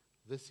he says,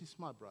 this is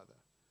my brother.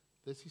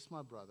 This is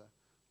my brother.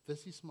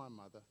 This is my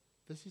mother.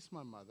 This is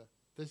my mother.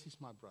 This is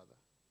my brother.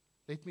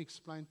 Let me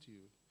explain to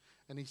you.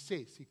 And he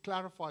says, he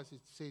clarifies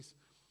it, says,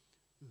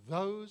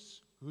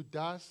 those who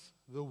does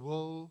the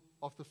will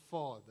of the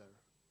Father,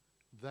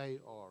 they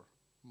are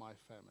my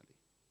family.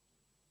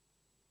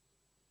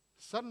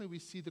 Suddenly we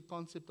see the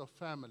concept of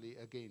family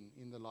again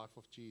in the life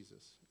of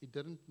Jesus. It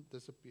didn't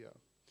disappear.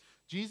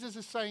 Jesus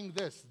is saying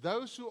this,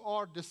 those who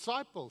are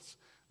disciples,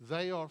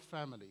 they are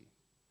family.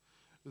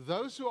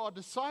 Those who are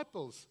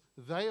disciples,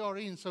 they are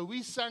in. So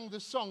we sang the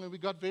song and we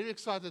got very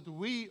excited.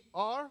 We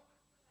are?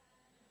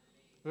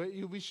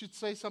 We should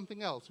say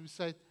something else. We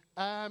said,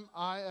 am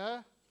I a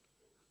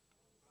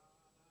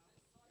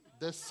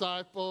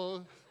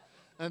disciple?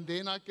 And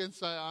then I can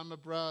say I'm a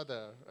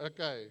brother.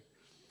 Okay.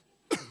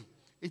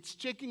 It's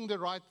checking the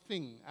right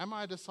thing. Am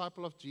I a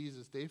disciple of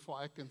Jesus? Therefore,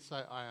 I can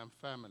say I am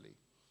family.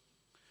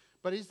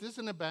 But is this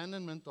an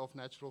abandonment of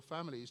natural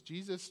family? Is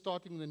Jesus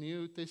starting the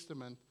New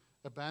Testament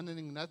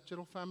abandoning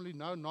natural family?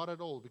 No, not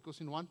at all.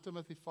 Because in 1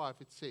 Timothy 5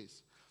 it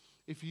says,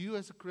 if you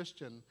as a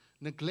Christian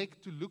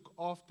neglect to look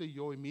after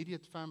your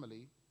immediate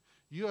family,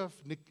 you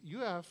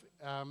have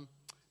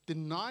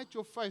denied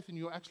your faith and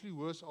you're actually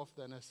worse off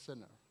than a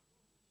sinner.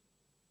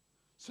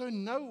 So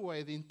in no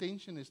way the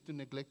intention is to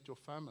neglect your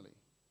family.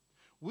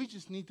 We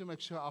just need to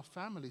make sure our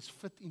families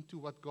fit into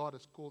what God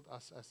has called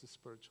us as a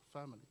spiritual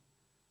family.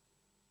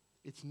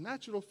 It's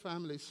natural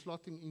family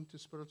slotting into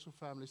spiritual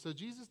family. So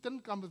Jesus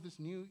didn't come with this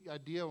new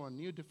idea or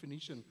new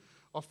definition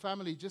of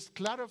family, just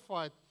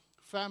clarified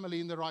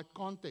family in the right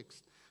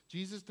context.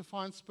 Jesus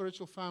defines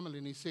spiritual family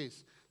and he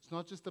says, it's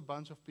not just a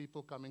bunch of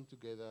people coming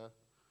together,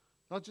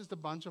 not just a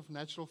bunch of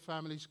natural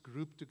families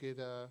grouped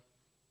together.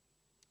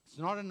 It's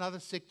not another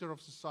sector of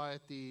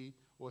society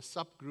or a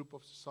subgroup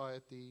of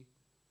society.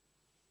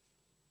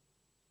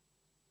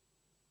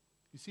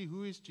 You see,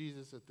 who is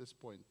Jesus at this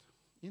point?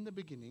 In the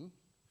beginning,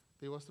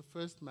 there was the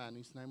first man.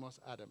 His name was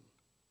Adam.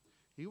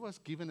 He was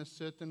given a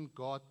certain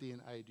God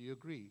DNA. Do you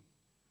agree?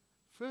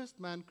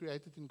 First man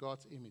created in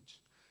God's image.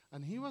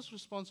 And he was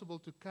responsible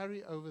to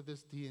carry over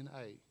this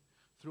DNA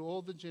through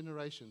all the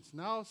generations.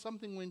 Now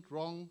something went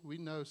wrong. We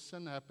know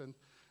sin happened.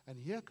 And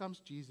here comes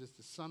Jesus,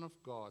 the Son of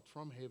God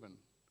from heaven.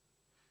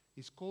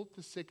 He's called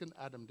the second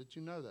Adam. Did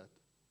you know that?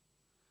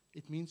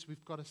 It means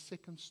we've got a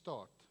second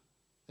start,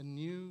 a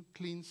new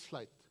clean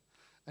slate.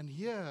 And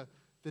here,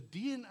 the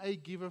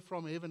DNA giver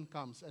from heaven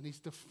comes and he's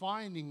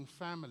defining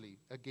family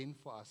again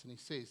for us. And he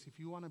says, if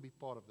you want to be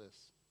part of this,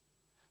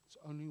 it's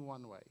only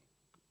one way.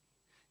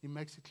 He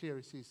makes it clear.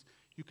 He says,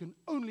 you can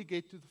only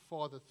get to the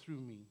Father through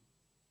me.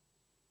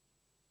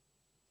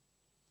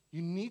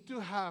 You need to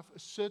have a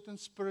certain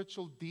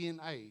spiritual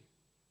DNA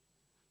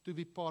to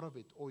be part of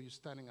it, or you're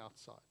standing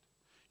outside.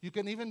 You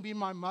can even be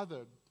my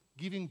mother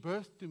giving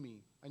birth to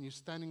me, and you're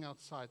standing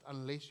outside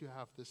unless you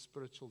have this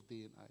spiritual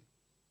DNA.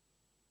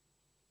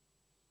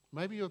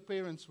 Maybe your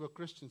parents were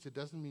Christians. It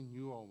doesn't mean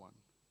you are one.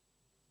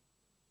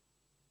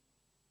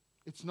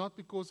 It's not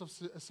because of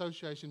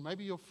association.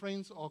 Maybe your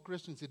friends are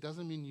Christians. It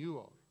doesn't mean you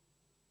are.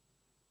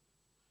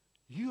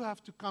 You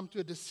have to come to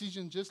a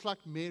decision just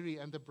like Mary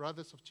and the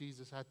brothers of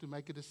Jesus had to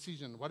make a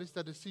decision. What is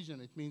that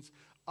decision? It means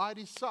I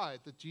decide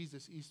that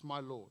Jesus is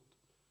my Lord.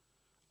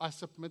 I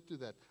submit to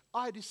that.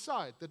 I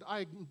decide that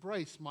I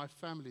embrace my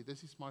family.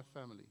 This is my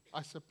family.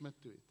 I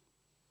submit to it.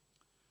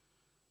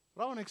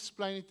 But I want to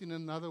explain it in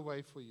another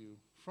way for you.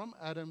 From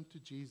Adam to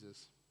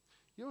Jesus.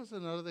 Here was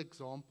another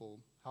example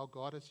how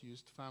God has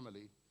used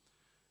family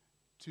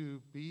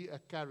to be a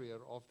carrier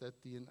of that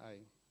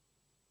DNA.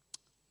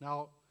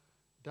 Now,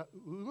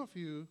 whom of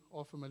you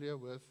are familiar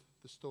with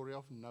the story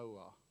of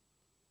Noah?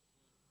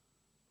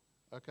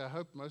 Okay, I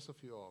hope most of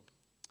you are.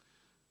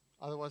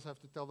 Otherwise, I have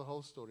to tell the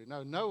whole story.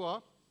 No,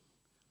 Noah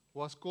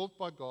was called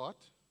by God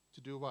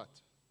to do what?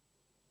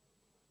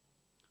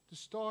 To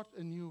start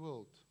a new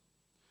world.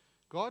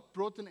 God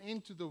brought an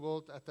end to the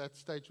world at that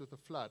stage with a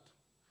flood.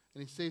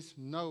 And he says,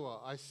 Noah,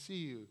 I see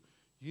you.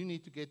 You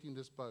need to get in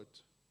this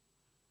boat.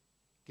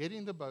 Get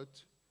in the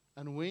boat,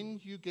 and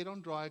when you get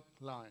on dry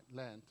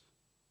land,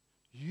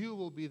 you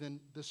will be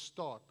the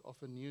start of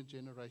a new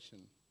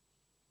generation.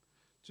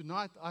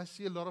 Tonight, I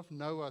see a lot of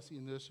Noahs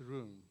in this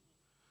room.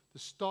 The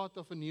start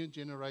of a new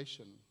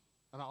generation.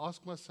 And I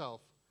ask myself,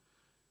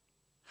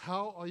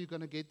 how are you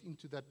going to get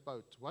into that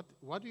boat?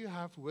 What do you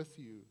have with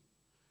you?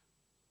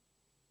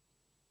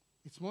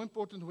 It's more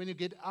important when you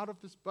get out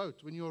of this boat,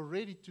 when you're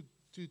ready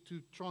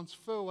to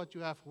transfer what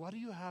you have. What do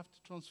you have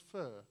to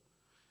transfer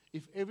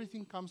if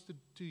everything comes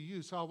to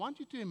you? So I want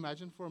you to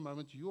imagine for a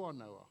moment you are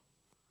Noah.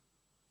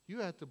 You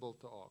had to build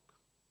the ark.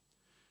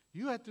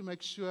 You had to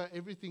make sure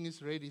everything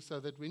is ready so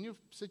that when you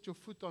set your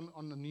foot on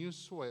a new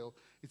soil,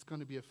 it's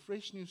going to be a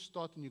fresh new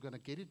start and you're going to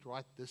get it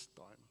right this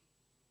time.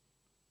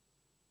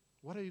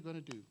 What are you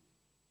going to do?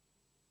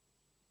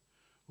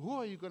 Who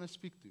are you going to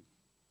speak to?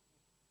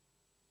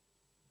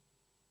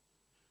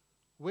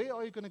 where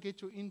are you going to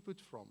get your input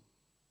from?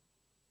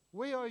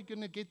 Where are you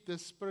going to get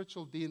this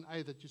spiritual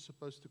DNA that you're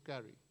supposed to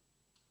carry?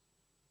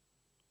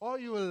 Are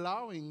you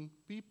allowing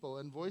people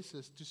and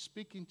voices to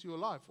speak into your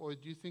life? Or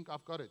do you think,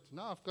 I've got it?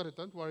 No, I've got it.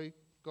 Don't worry.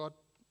 God,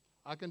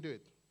 I can do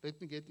it. Let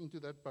me get into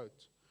that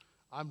boat.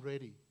 I'm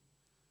ready.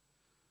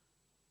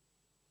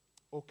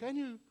 Or can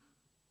you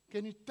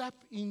tap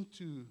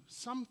into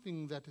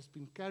something that has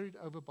been carried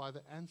over by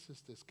the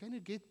ancestors? Can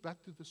you get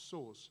back to the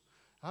source?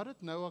 How did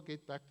Noah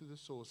get back to the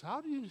source? How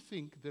do you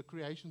think the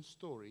creation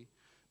story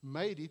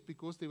made it,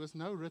 because there was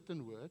no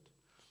written word?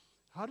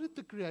 How did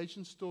the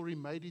creation story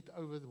made it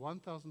over the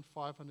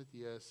 1,500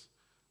 years,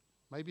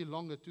 maybe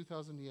longer,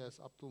 2,000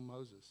 years, up till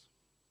Moses?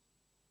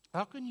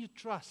 How can you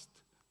trust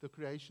the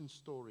creation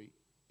story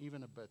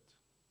even a bit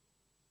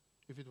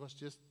if it was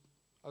just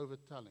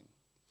overtelling?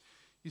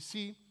 You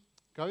see,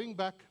 going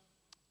back,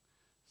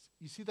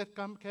 you see that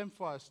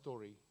campfire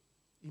story.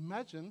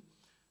 Imagine,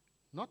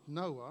 not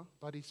Noah,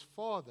 but his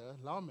father,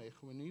 Lamech,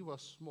 when he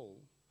was small,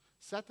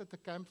 sat at the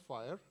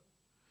campfire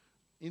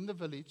in the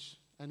village,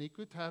 and he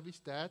could have his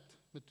dad,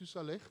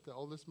 Methuselah, the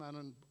oldest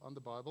man on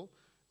the Bible,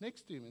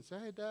 next to him and say,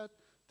 hey, Dad,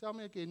 tell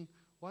me again,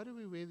 why do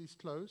we wear these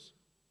clothes?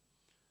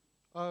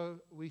 Oh,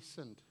 we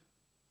sinned.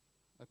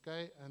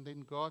 Okay, and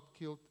then God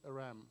killed a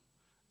ram,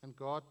 and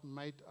God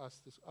made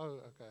us this. Oh,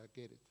 okay, I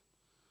get it.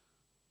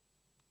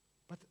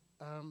 But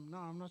no,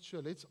 I'm not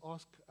sure. Let's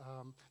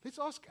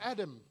ask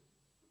Adam.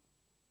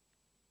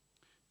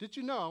 Did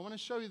you know, I want to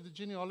show you the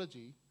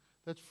genealogy,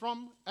 that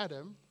from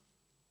Adam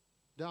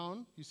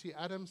down, you see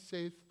Adam,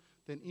 Seth,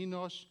 then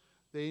Enosh,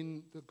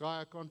 then the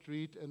guy I can't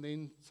read, and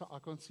then I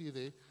can't see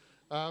there.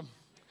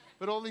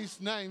 But all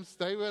these names,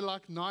 they were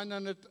like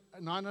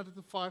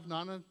 905,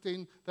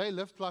 910. They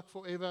lived like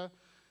forever.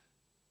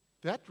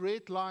 That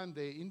red line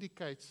there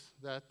indicates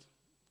that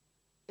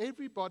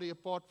everybody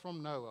apart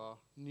from Noah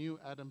knew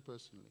Adam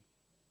personally.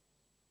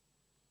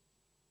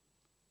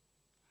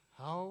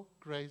 How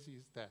crazy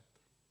is that?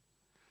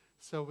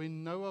 So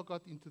when Noah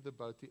got into the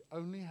boat, he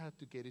only had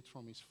to get it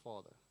from his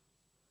father.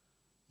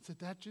 So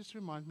that just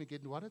reminds me again,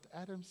 what did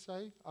Adam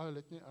say? I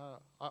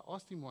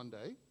asked him one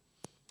day,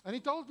 and he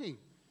told me.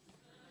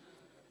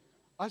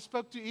 I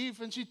spoke to Eve,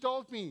 and she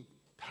told me,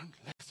 don't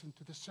listen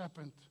to the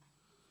serpent.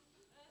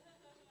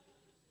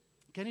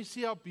 Can you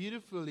see how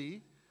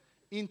beautifully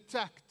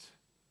intact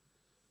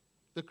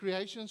the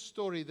creation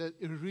story, the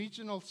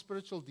original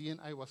spiritual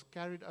DNA was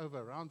carried over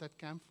around that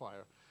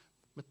campfire?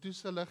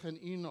 Methuselah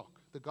and Enoch,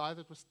 the guy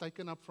that was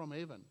taken up from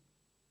heaven.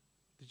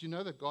 Did you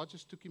know that God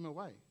just took him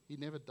away? He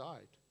never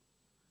died.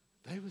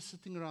 They were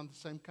sitting around the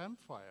same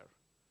campfire.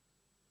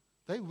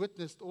 They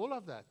witnessed all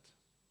of that.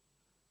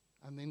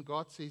 And then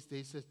God says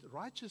there's a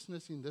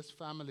righteousness in this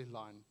family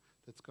line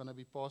that's going to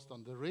be passed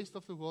on. The rest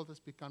of the world has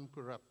become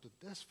corrupt, but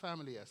this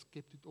family has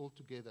kept it all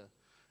together.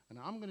 And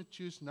I'm going to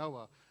choose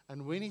Noah.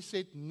 And when he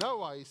said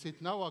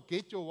Noah,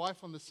 get your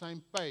wife on the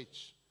same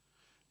page.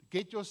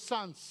 Get your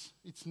sons.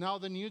 It's now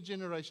the new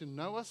generation.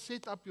 Noah,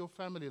 set up your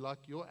family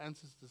like your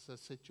ancestors have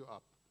set you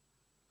up.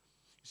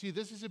 See,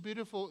 this is a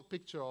beautiful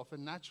picture of a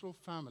natural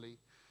family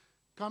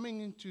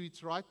coming into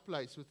its right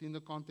place within the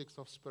context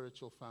of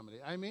spiritual family.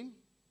 Amen?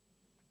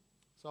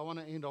 So I want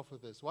to end off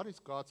with this. What is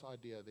God's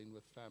idea then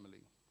with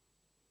family?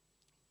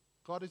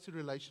 God is a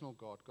relational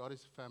God. God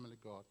is a family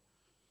God.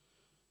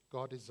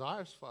 God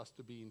desires for us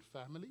to be in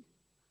family,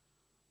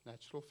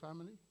 natural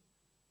family,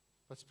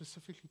 but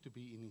specifically to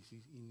be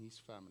in his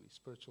family,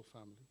 spiritual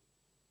family.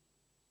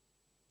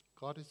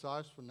 God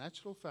desires for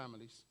natural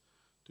families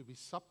to be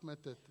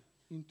submitted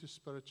into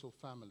spiritual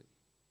family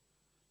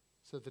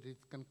so that it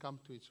can come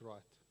to its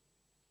right.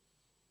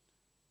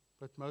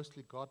 But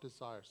mostly God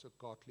desires a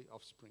godly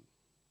offspring.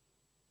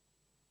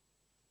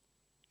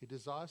 He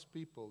desires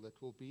people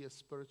that will be a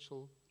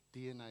spiritual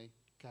DNA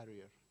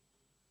carrier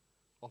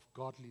of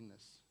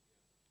godliness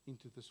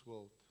into this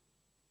world.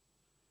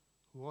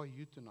 Who are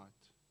you tonight?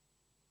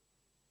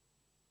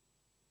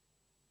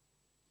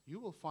 You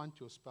will find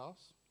your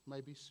spouse,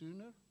 maybe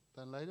sooner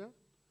than later,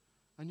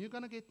 and you're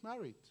going to get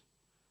married.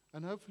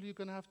 And hopefully you're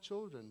going to have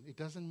children. It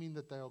doesn't mean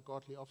that they are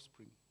godly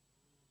offspring.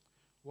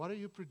 What are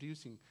you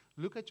producing?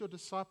 Look at your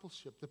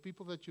discipleship, the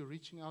people that you're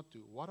reaching out to.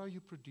 What are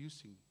you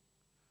producing?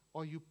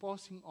 Are you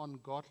passing on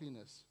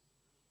godliness?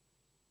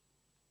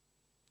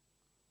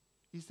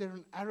 Is there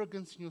an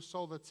arrogance in your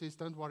soul that says,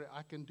 don't worry,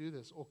 I can do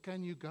this? Or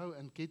can you go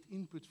and get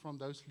input from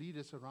those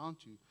leaders around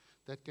you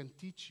that can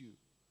teach you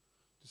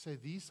to say,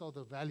 these are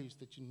the values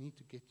that you need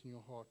to get in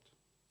your heart?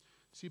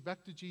 See,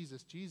 back to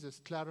Jesus.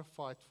 Jesus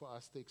clarified for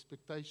us the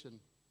expectation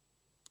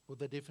or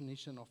the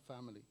definition of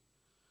family.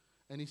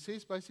 And he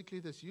says basically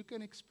this: you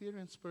can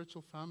experience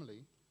spiritual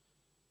family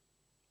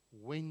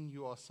when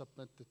you are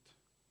submitted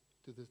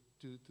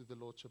to the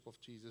Lordship of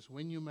Jesus,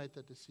 when you made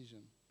that decision.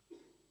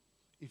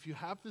 If you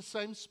have the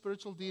same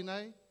spiritual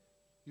DNA,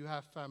 you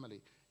have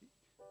family.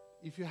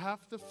 If you have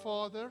the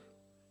Father,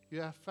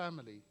 you have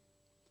family.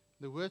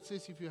 The word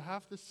says if you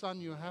have the Son,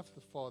 you have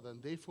the Father,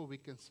 and therefore we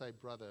can say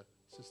brother,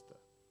 sister.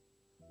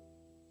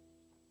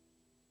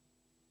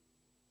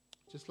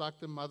 Just like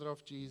the mother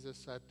of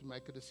Jesus had to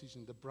make a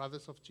decision, the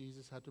brothers of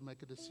Jesus had to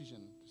make a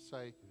decision to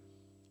say,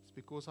 it's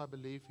because I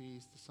believe he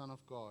is the Son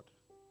of God.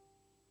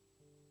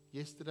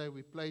 Yesterday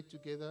we played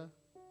together.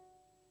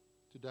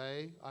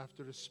 Today I have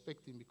to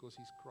respect him because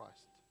he's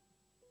Christ.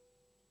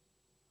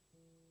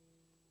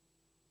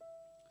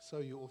 So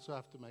you also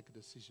have to make a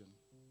decision.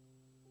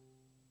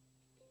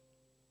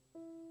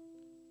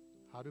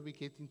 How do we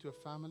get into a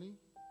family?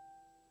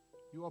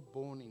 You are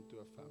born into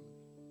a family.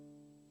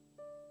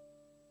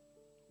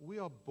 We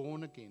are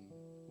born again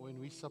when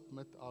we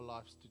submit our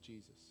lives to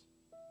Jesus.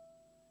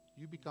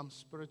 You become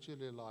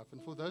spiritually alive.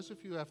 And for those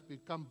of you who have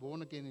become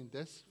born again in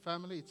this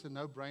family, it's a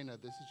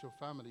no-brainer. This is your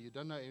family. You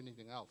don't know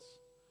anything else.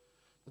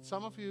 But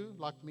some of you,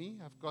 like me,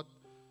 have got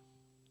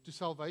to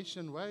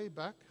salvation way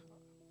back.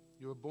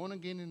 You were born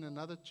again in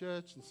another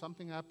church and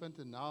something happened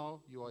and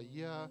now you are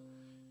here.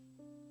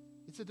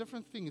 It's a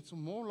different thing. It's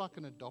more like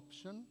an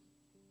adoption.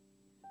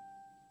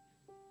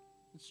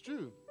 It's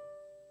true.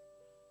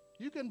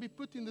 You can be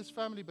put in this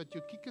family, but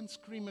you kick and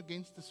scream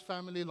against this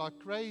family like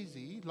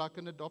crazy, like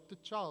an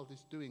adopted child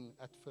is doing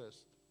at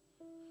first.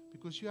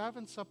 Because you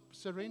haven't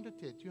surrendered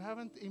yet. You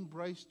haven't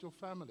embraced your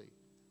family.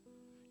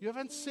 You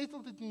haven't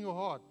settled it in your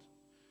heart.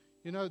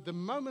 You know, the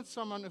moment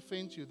someone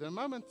offends you, the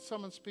moment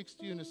someone speaks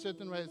to you in a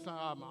certain way, it's like,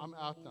 I'm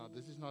out now.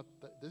 This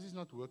is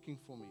not working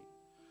for me.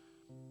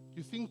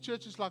 You think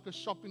church is like a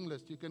shopping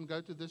list. You can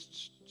go to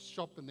this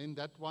shop and then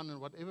that one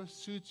and whatever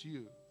suits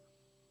you.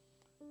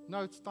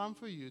 No, it's time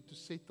for you to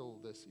settle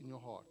this in your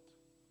heart.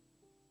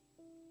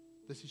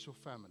 This is your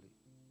family.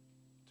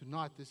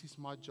 Tonight, this is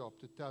my job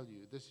to tell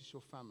you, this is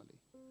your family.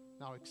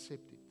 Now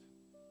accept it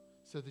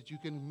so that you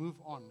can move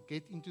on,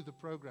 get into the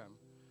program,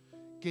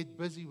 get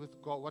busy with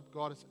God, what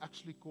God has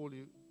actually called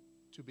you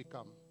to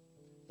become,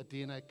 a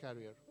DNA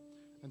carrier.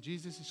 And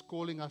Jesus is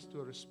calling us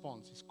to a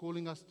response. He's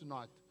calling us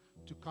tonight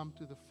to come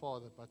to the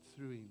Father, but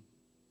through Him.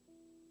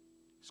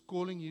 He's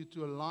calling you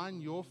to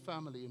align your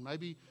family and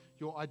maybe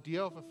your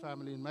idea of a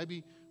family, and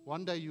maybe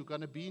one day you're going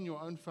to be in your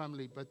own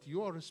family, but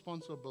you are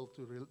responsible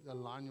to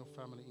align your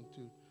family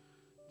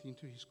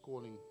into His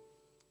calling.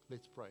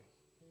 Let's pray.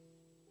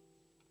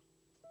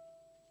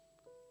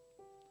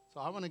 So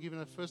I want to give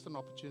first an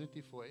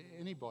opportunity for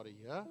anybody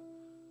here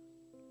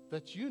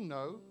that you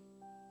know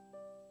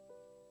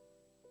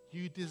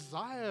you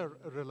desire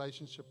a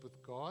relationship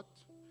with God.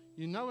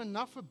 You know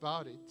enough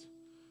about it,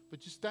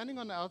 but you're standing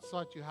on the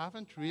outside. You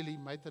haven't really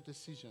made the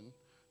decision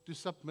to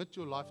submit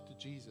your life to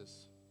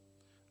Jesus.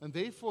 And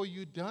therefore,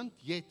 you don't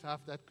yet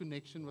have that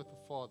connection with the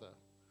Father.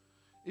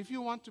 If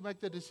you want to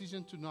make the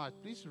decision tonight,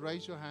 please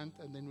raise your hand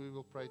and then we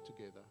will pray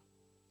together.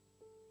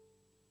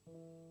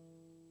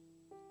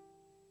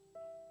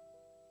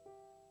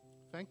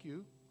 Thank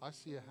you. I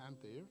see a hand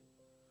there.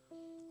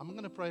 I'm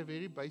going to pray a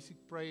very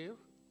basic prayer,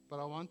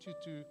 but I want you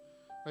to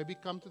maybe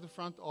come to the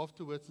front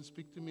afterwards and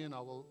speak to me, and I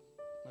will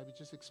maybe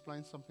just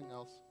explain something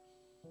else.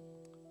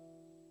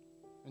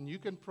 And you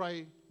can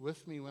pray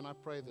with me when I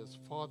pray this.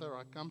 Father,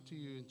 I come to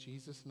you in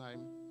Jesus'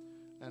 name,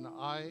 and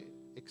I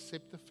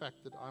accept the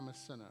fact that I'm a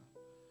sinner,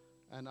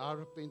 and I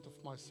repent of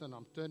my sin.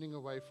 I'm turning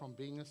away from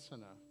being a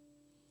sinner,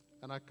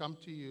 and I come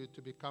to you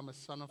to become a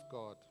son of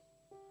God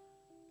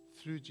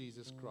through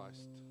Jesus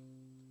Christ.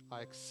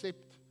 I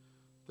accept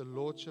the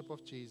Lordship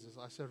of Jesus.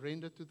 I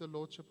surrender to the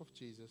Lordship of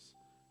Jesus,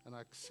 and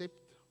I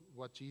accept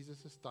what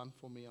Jesus has done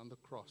for me on the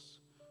cross.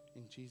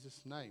 In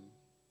Jesus' name.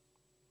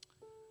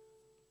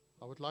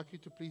 I would like you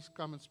to please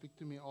come and speak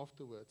to me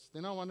afterwards.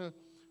 Then I want to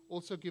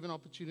also give an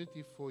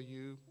opportunity for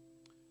you.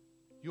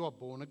 You are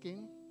born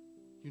again.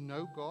 You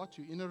know God.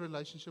 You're in a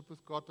relationship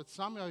with God. But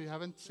somehow you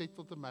haven't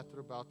settled the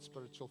matter about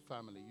spiritual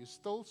family. You're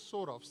still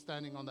sort of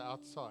standing on the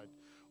outside.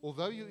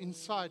 Although you're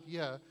inside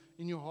here,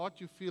 in your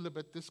heart you feel a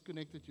bit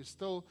disconnected. You're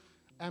still,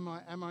 am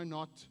I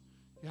not?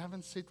 You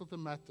haven't settled the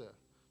matter.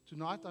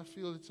 Tonight I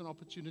feel it's an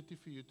opportunity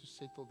for you to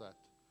settle that.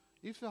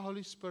 If the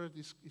Holy Spirit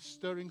is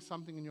stirring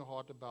something in your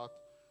heart about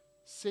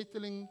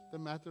settling the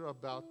matter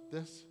about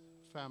this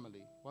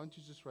family, why don't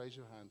you just raise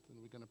your hand and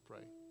we're going to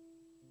pray.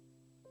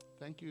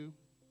 Thank you.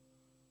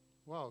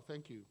 Wow,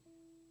 thank you.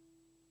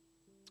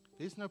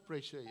 There's no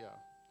pressure here.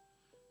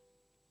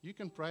 You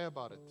can pray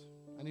about it.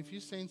 And if you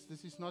sense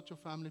this is not your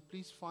family,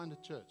 please find a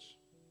church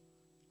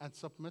and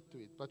submit to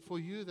it. But for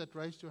you that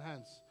raised your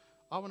hands,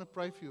 I want to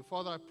pray for you.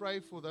 Father, I pray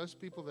for those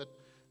people that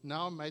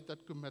now made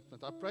that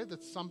commitment. I pray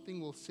that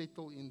something will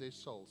settle in their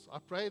souls. I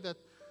pray that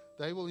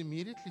they will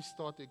immediately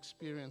start to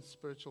experience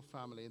spiritual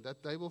family,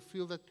 that they will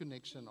feel that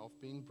connection of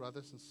being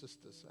brothers and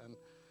sisters. And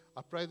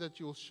I pray that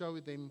you will show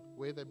them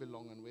where they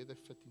belong and where they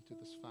fit into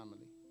this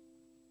family.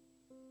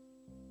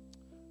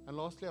 And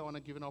lastly, I want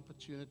to give an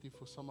opportunity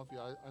for some of you.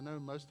 I know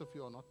most of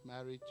you are not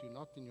married, you're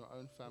not in your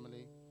own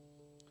family,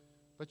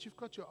 but you've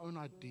got your own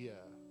idea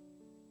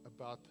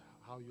about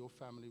how your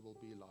family will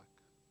be like.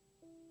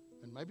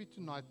 And maybe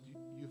tonight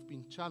you've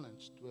been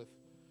challenged with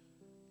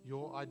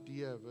your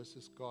idea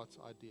versus God's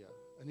idea.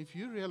 And if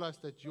you realize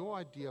that your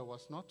idea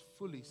was not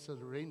fully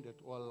surrendered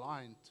or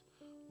aligned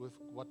with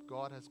what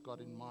God has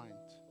got in mind,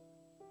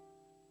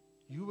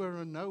 you were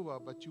a Noah,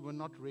 but you were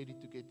not ready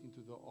to get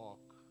into the ark.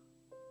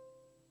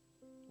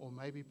 or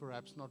maybe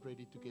perhaps not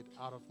ready to get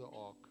out of the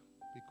ark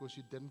because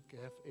you didn't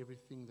have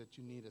everything that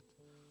you needed.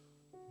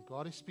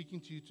 God is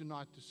speaking to you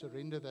tonight to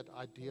surrender that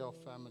idea of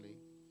family.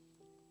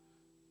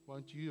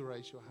 Won't you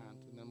raise your hand,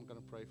 and then I'm going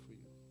to pray for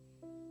you.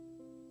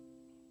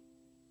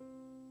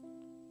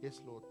 Yes,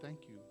 Lord,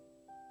 thank you.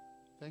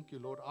 Thank you,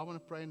 Lord. I want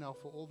to pray now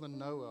for all the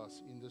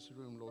Noahs in this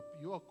room, Lord.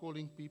 You are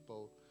calling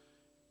people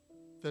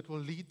that will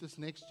lead this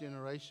next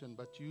generation,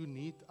 but you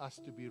need us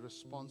to be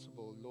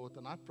responsible, Lord.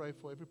 And I pray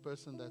for every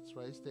person that's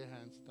raised their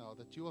hands now,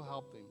 that you will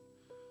help them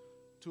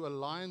to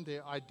align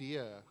their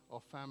idea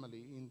of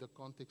family in the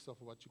context of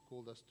what you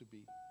called us to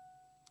be.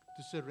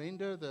 To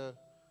surrender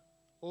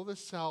all the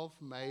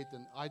self-made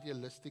and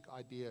idealistic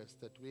ideas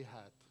that we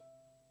had.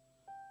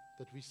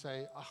 That we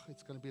say,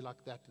 it's going to be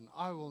like that, and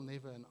I will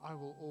never, and I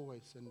will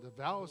always, and the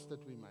vows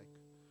that we make,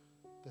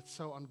 that's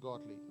so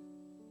ungodly.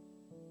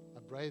 I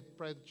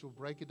pray that you'll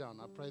break it down.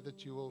 I pray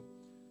that you will,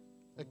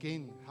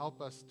 again,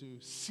 help us to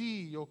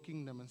see your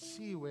kingdom and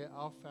see where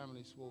our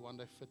families will one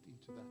day fit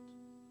into that.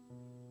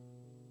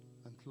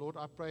 And Lord,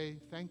 I pray,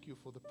 thank you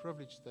for the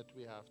privilege that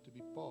we have to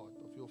be part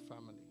of your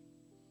family.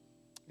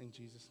 In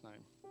Jesus'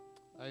 name,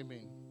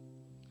 amen.